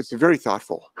 It's very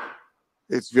thoughtful.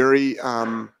 It's very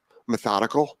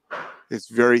methodical. It's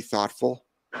very thoughtful.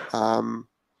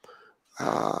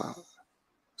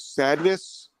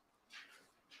 Sadness.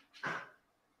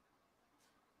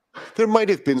 There might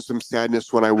have been some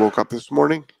sadness when I woke up this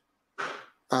morning,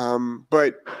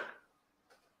 but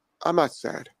I'm not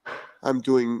sad. I'm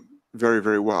doing very,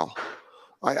 very well.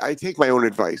 I take my own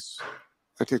advice.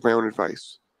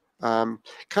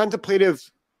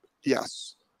 Contemplative,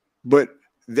 yes, but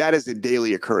that is a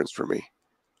daily occurrence for me.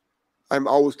 I'm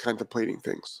always contemplating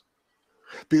things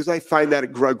because I find that a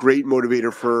great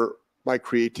motivator for my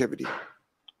creativity.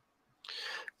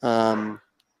 You're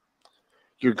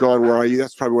gone. Where are you?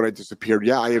 That's probably when I disappeared.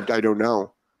 Yeah, I don't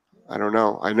know. I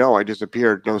know I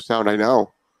disappeared. No sound. I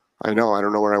know. I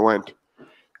don't know where I went.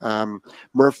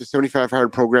 Murph, the 75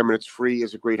 Hard program, and it's free,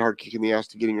 is a great hard kick in the ass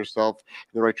to getting yourself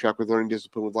in the right track with learning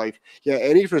discipline with life. Yeah,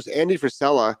 Andy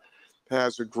Frisella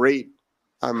has a great.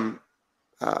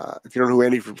 If you don't know who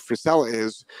Andy Frisella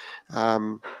is,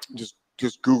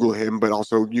 just Google him. But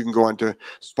also you can go onto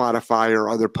Spotify or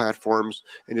other platforms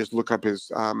and just look up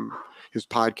his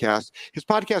podcast. His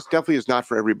podcast definitely is not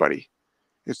for everybody.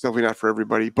 It's definitely not for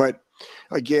everybody. But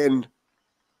again,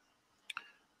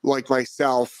 like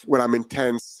myself, when I'm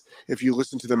intense, if you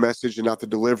listen to the message and not the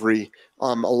delivery,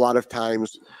 a lot of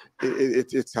times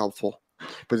it's helpful.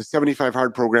 But the 75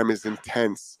 Hard program is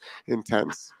intense.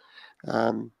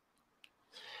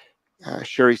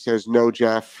 Sherry says, no,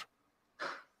 Jeff.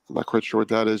 I'm not quite sure what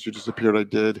that is. You disappeared. I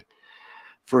did.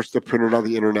 First the printer, now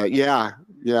the internet. Yeah.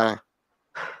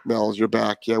 Mel's, you're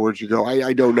back. Yeah, where'd you go?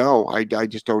 I don't know. I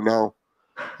just don't know.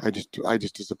 I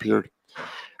just disappeared.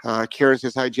 Karen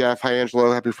says, hi, Jeff. Hi,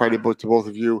 Angelo. Happy Friday to both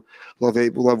of you.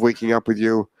 Love waking up with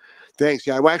you. Thanks.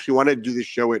 Yeah, I actually wanted to do this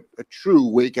show at a true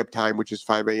wake-up time, which is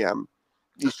 5 a.m.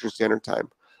 Eastern Standard Time.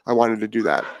 I wanted to do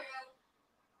that.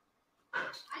 I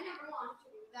never wanted to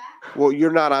do that. Well,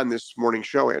 you're not on this morning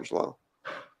show, Angelo.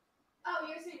 Oh,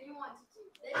 you're saying you want to do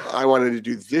this? I wanted to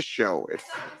do this show. I thought you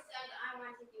said I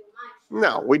wanted to do mine.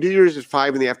 No, we do yours at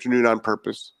 5 in the afternoon on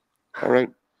purpose. All right.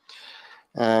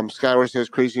 Skylar says,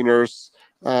 crazy nurse.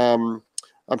 I'm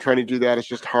trying to do that. It's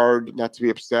just hard not to be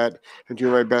upset. I'm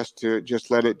doing my best to just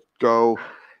let it go.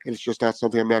 And it's just not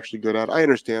something I'm actually good at. I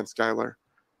understand, Skylar.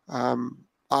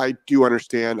 I do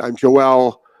understand. I'm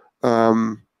Joelle.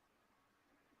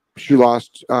 She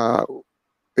lost an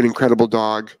incredible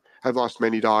dog. I've lost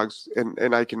many dogs,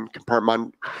 and I can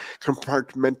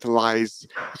compartmentalize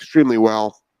extremely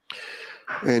well.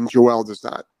 And Joelle does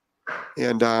not.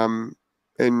 And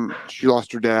she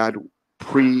lost her dad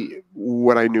pre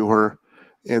what I knew her.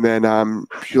 And then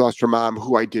she lost her mom,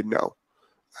 who I did know.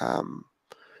 And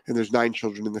there's 9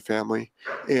 children in the family.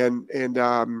 And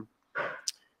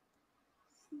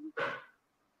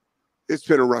it's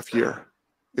been a rough year.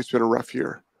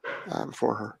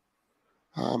 For her.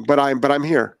 But I'm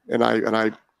here, and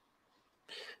I'm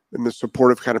the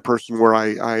supportive kind of person where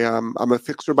I'm a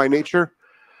fixer by nature.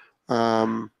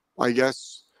 I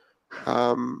guess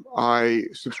I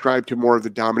subscribe to more of the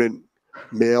dominant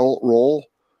male role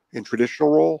and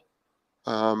traditional role,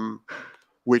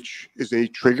 which is a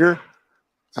trigger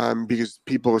because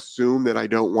people assume that I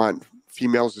don't want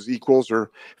females as equals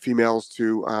or females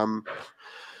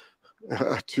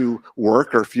to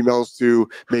work or females to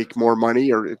make more money,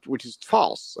 which is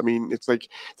false. I mean, it's like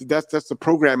that's the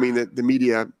programming that the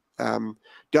media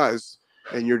does,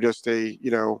 and you're just a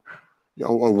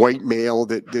white male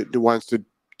that wants to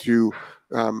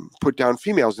put down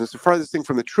females, and it's the farthest thing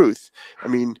from the truth. I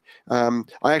mean,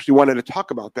 I actually wanted to talk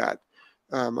about that.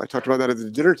 I talked about that at the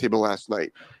dinner table last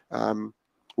night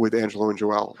with Angelo and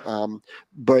Joelle,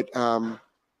 but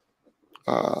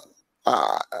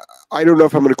uh, I don't know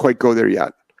if I'm going to quite go there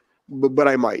yet, but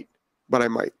I might. But I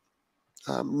might.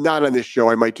 Not on this show.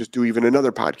 I might just do even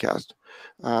another podcast.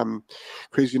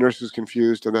 Crazy Nurse is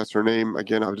confused, and that's her name.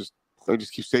 Again, I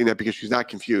just keep saying that because she's not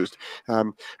confused,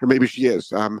 or maybe she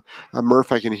is.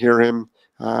 Murph, I can hear him.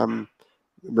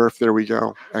 Murph, there we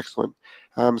go. Excellent.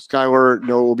 Skylar,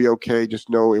 no, it will be okay. Just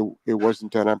know it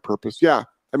wasn't done on purpose. Yeah,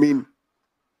 I mean,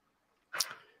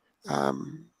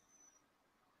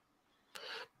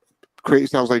 crazy.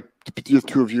 Sounds like the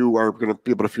two of you are going to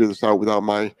be able to figure this out without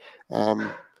my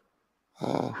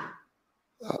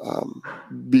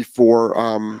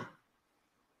before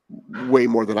way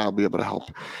more than I'll be able to help.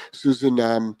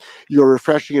 Susan, you're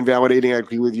refreshing and validating. I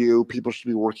agree with you. People should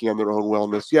be working on their own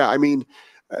wellness. Yeah, I mean,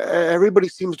 everybody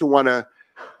seems to want to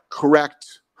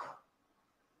correct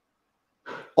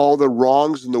all the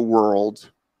wrongs in the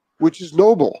world, which is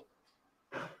noble.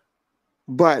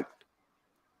 But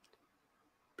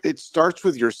it starts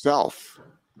with yourself.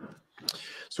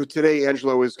 So today,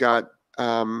 Angelo has got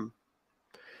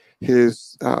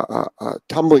his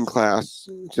tumbling class.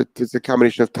 It's a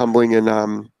combination of tumbling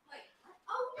and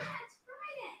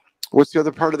what's the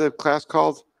other part of the class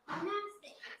called?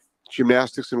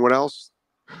 Gymnastics and what else?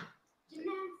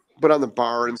 But on the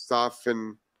bar and stuff,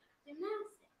 and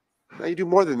now you do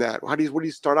more than that. What do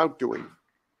you start out doing?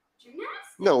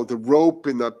 Gymnastics. No, the rope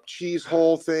and the cheese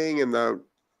hole thing and the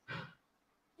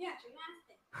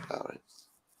Gymnastics.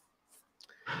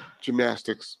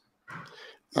 Gymnastics.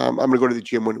 I'm gonna go to the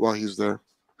gym while he's there.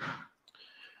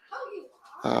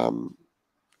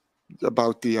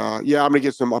 About the I'm gonna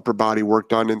get some upper body work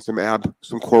done and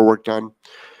some core work done.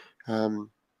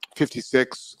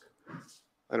 56.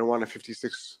 I don't want a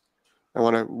 56. I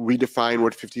want to redefine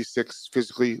what 56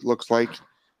 physically looks like.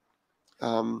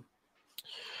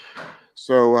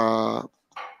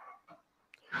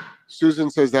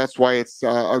 Susan says that's why it's.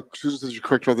 Susan says you're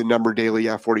correct about the number daily.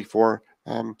 Yeah, 44.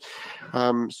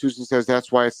 Susan says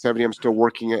that's why it's 70. I'm still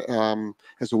working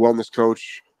as a wellness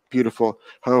coach. Beautiful.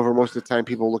 However, most of the time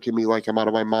people look at me like I'm out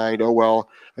of my mind. Oh well,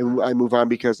 I move on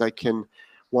because I can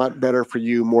want better for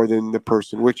you more than the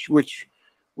person. Which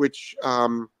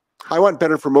I want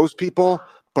better for most people,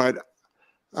 but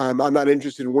I'm not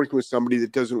interested in working with somebody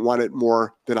that doesn't want it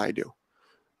more than I do.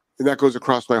 And that goes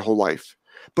across my whole life.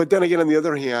 But then again, on the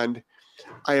other hand,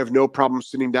 I have no problem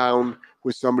sitting down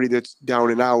with somebody that's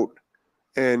down and out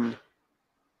and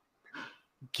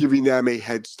giving them a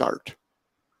head start.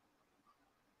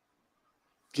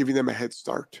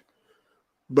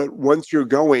 But once you're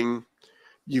going,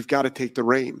 you've got to take the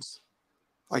reins.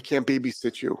 I can't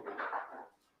babysit you.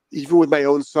 Even with my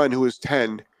own son who is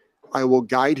 10, I will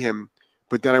guide him,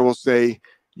 but then I will say,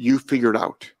 you figure it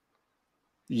out.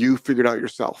 You figured out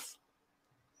yourself.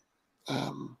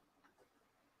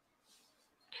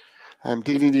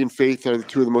 Dignity and faith are the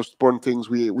two of the most important things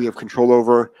we have control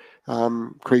over.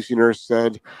 Crazy Nurse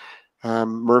said,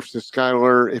 Murph says,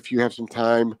 Skylar, if you have some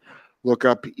time, look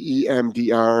up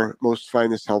EMDR. Most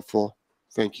find this helpful.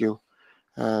 Thank you.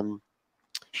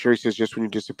 Sherry says, just when you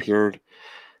disappeared.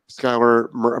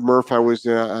 Skylar, Murph, I was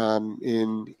in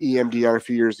EMDR a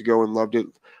few years ago and loved it.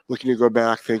 Looking to go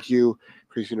back. Thank you.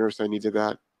 Crazy Nurse, I needed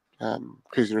that.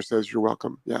 Crazy Nurse says, you're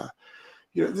welcome. Yeah.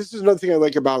 This is another thing I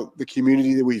like about the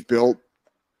community that we've built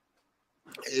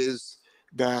is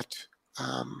that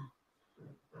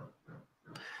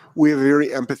we have a very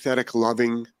empathetic,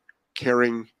 loving,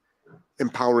 caring,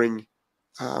 empowering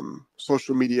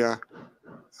social media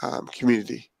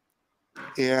community.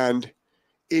 And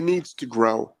it needs to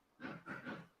grow.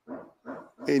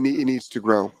 It needs to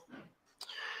grow.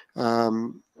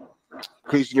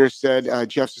 Crazy Nurse said,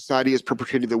 Jeff, society has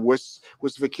perpetrated the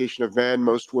wussification of men.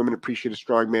 Most women appreciate a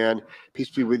strong man. Peace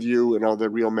be with you and all the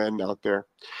real men out there.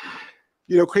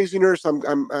 Crazy Nurse, I'm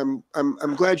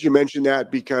glad you mentioned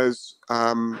that because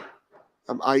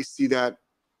I see that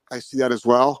as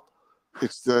well.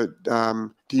 It's the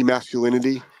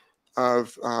demasculinity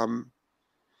of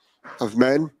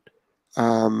men,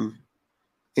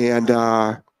 and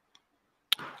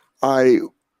I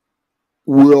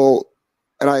will.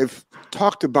 And I've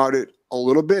talked about it a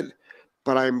little bit,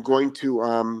 but I'm going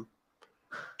to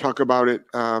talk about it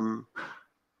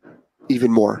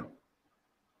even more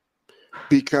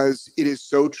because it is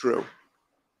so true.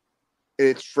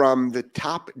 It's from the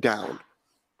top down,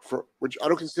 which I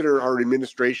don't consider our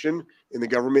administration in the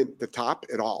government the top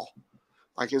at all.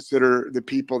 I consider the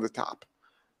people the top.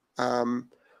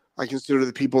 I consider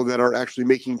the people that are actually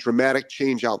making dramatic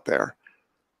change out there.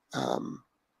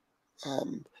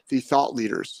 The thought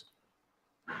leaders,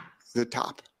 the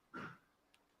top.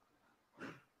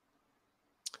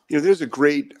 There's a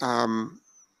great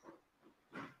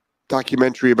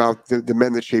documentary about the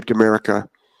men that shaped America.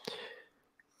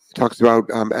 It talks about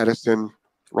Edison,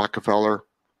 Rockefeller,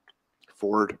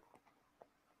 Ford,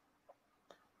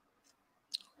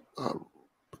 a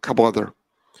couple other,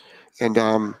 and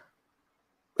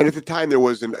at the time there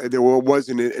was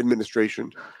an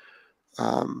administration.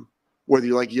 Whether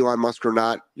you like Elon Musk or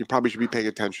not, you probably should be paying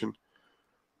attention.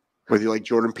 Whether you like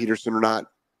Jordan Peterson or not,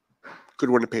 good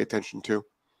one to pay attention to.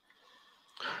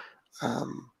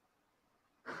 And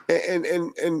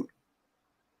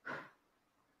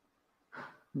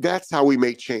that's how we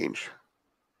make change.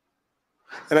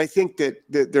 And I think that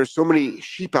there's so many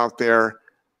sheep out there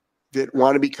that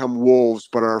want to become wolves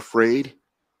but are afraid.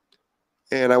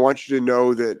 And I want you to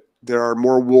know that there are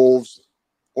more wolves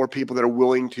or people that are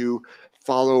willing to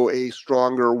follow a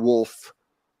stronger wolf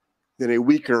than a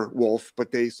weaker wolf,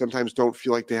 but they sometimes don't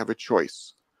feel like they have a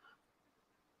choice.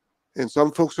 And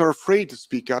some folks are afraid to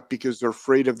speak up because they're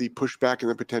afraid of the pushback and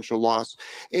the potential loss.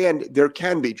 And there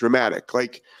can be dramatic,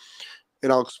 like,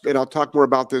 and I'll talk more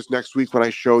about this next week when I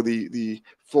show the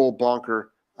full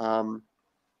bonker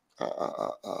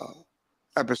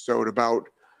episode about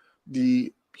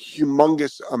the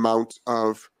humongous amount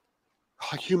of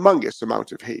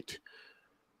hate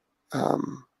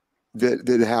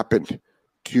that happened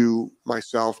to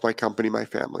myself, my company, my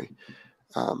family.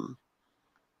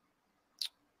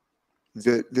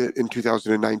 That in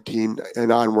 2019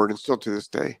 and onward, and still to this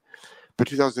day, but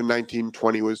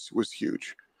 2019-20 was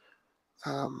huge.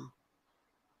 And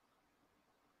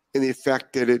the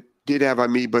effect that it did have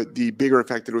on me, but the bigger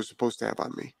effect that it was supposed to have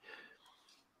on me.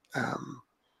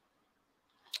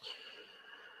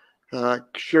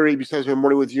 Sherry, besides my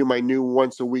morning with you, my new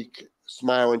once a week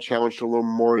smile and challenge to learn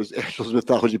more is Angela's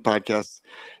Mythology podcast.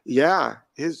 Yeah,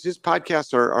 his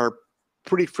podcasts are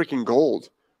pretty freaking gold.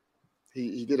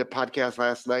 He did a podcast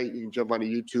last night. You can jump onto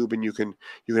YouTube and you can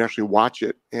actually watch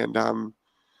it. And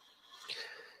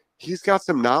he's got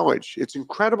some knowledge. It's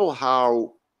incredible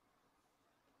how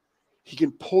he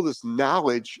can pull this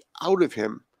knowledge out of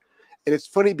him. And it's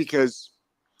funny because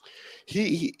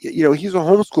he's a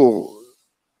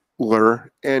homeschooler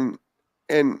and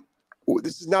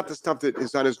this is not the stuff that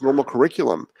is on his normal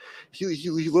curriculum. He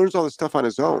learns all this stuff on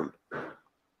his own.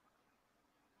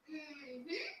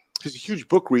 He's a huge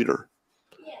book reader.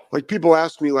 Like, people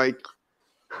ask me, like,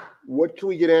 what can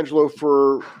we get Angelo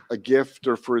for a gift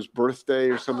or for his birthday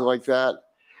or something like that?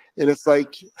 And it's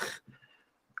like,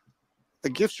 a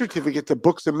gift certificate to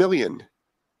Books A Million,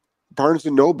 Barnes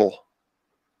and Noble.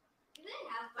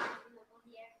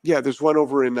 Yeah, there's one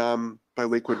over in by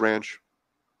Lakewood Ranch.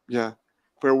 Yeah,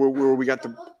 where we got the.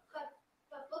 But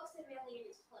Books A Million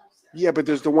is closer. Yeah, but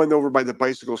there's the one over by the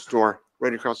bicycle store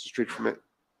right across the street from it.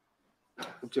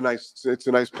 It's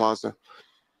a nice plaza.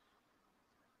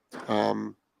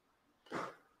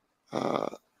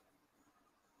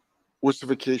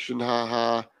 Wussification,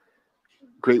 haha,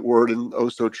 great word and oh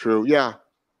so true. Yeah.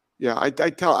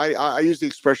 I use the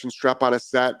expression strap on a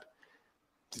set,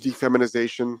 the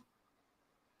demasculinization.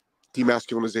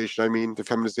 I mean, the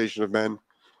feminization of men.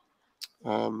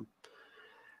 I'm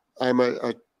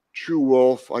a true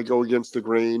wolf. I go against the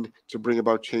grain to bring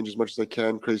about change as much as I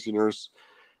can. Crazy nurse.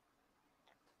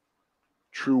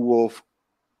 True wolf.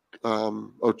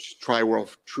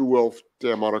 Tri-wolf. True wolf.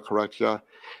 Damn, autocorrect. Yeah.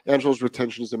 Angelo's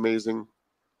retention is amazing.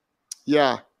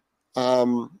 Yeah.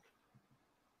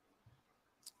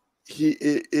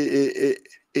 It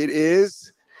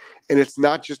is, and it's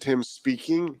not just him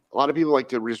speaking. A lot of people like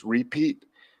to just repeat.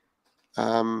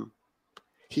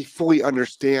 He fully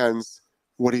understands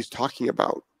what he's talking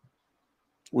about,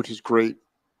 which is great.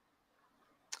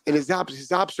 And his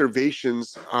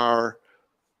observations are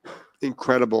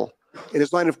incredible. And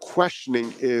his line of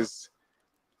questioning is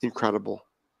incredible.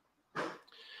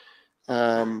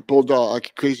 Bulldog,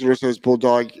 Crazy Nurse says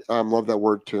bulldog. Love that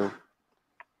word too.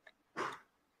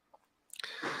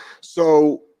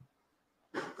 So,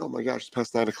 oh my gosh, it's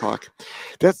past 9 o'clock.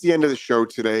 That's the end of the show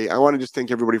today. I want to just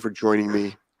thank everybody for joining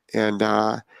me. And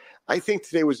I think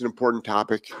today was an important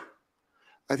topic.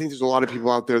 I think there's a lot of people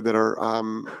out there that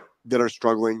are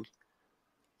struggling.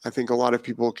 I think a lot of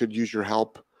people could use your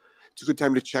help. It's a good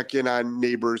time to check in on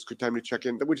neighbors, good time to check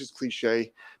in, which is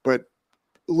cliche, but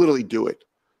literally do it.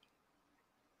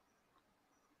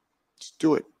 Just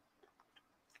do it.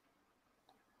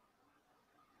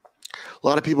 A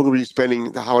lot of people are going to be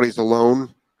spending the holidays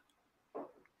alone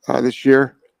this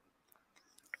year.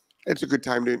 It's a good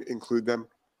time to include them.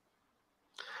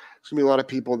 There's going to be a lot of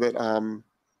people that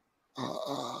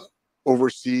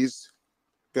overseas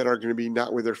that are going to be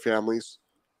not with their families.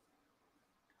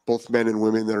 Both men and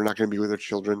women that are not going to be with their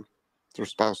children, their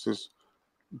spouses.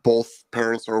 Both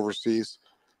parents are overseas.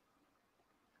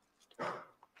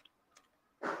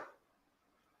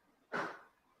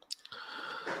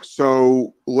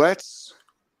 So let's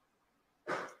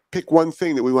pick one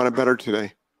thing that we want to better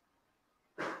today.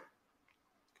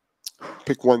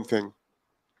 Pick one thing.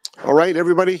 All right,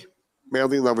 everybody.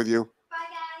 Madly in love with you. Bye,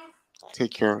 guys.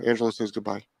 Take care. Angela says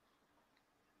goodbye.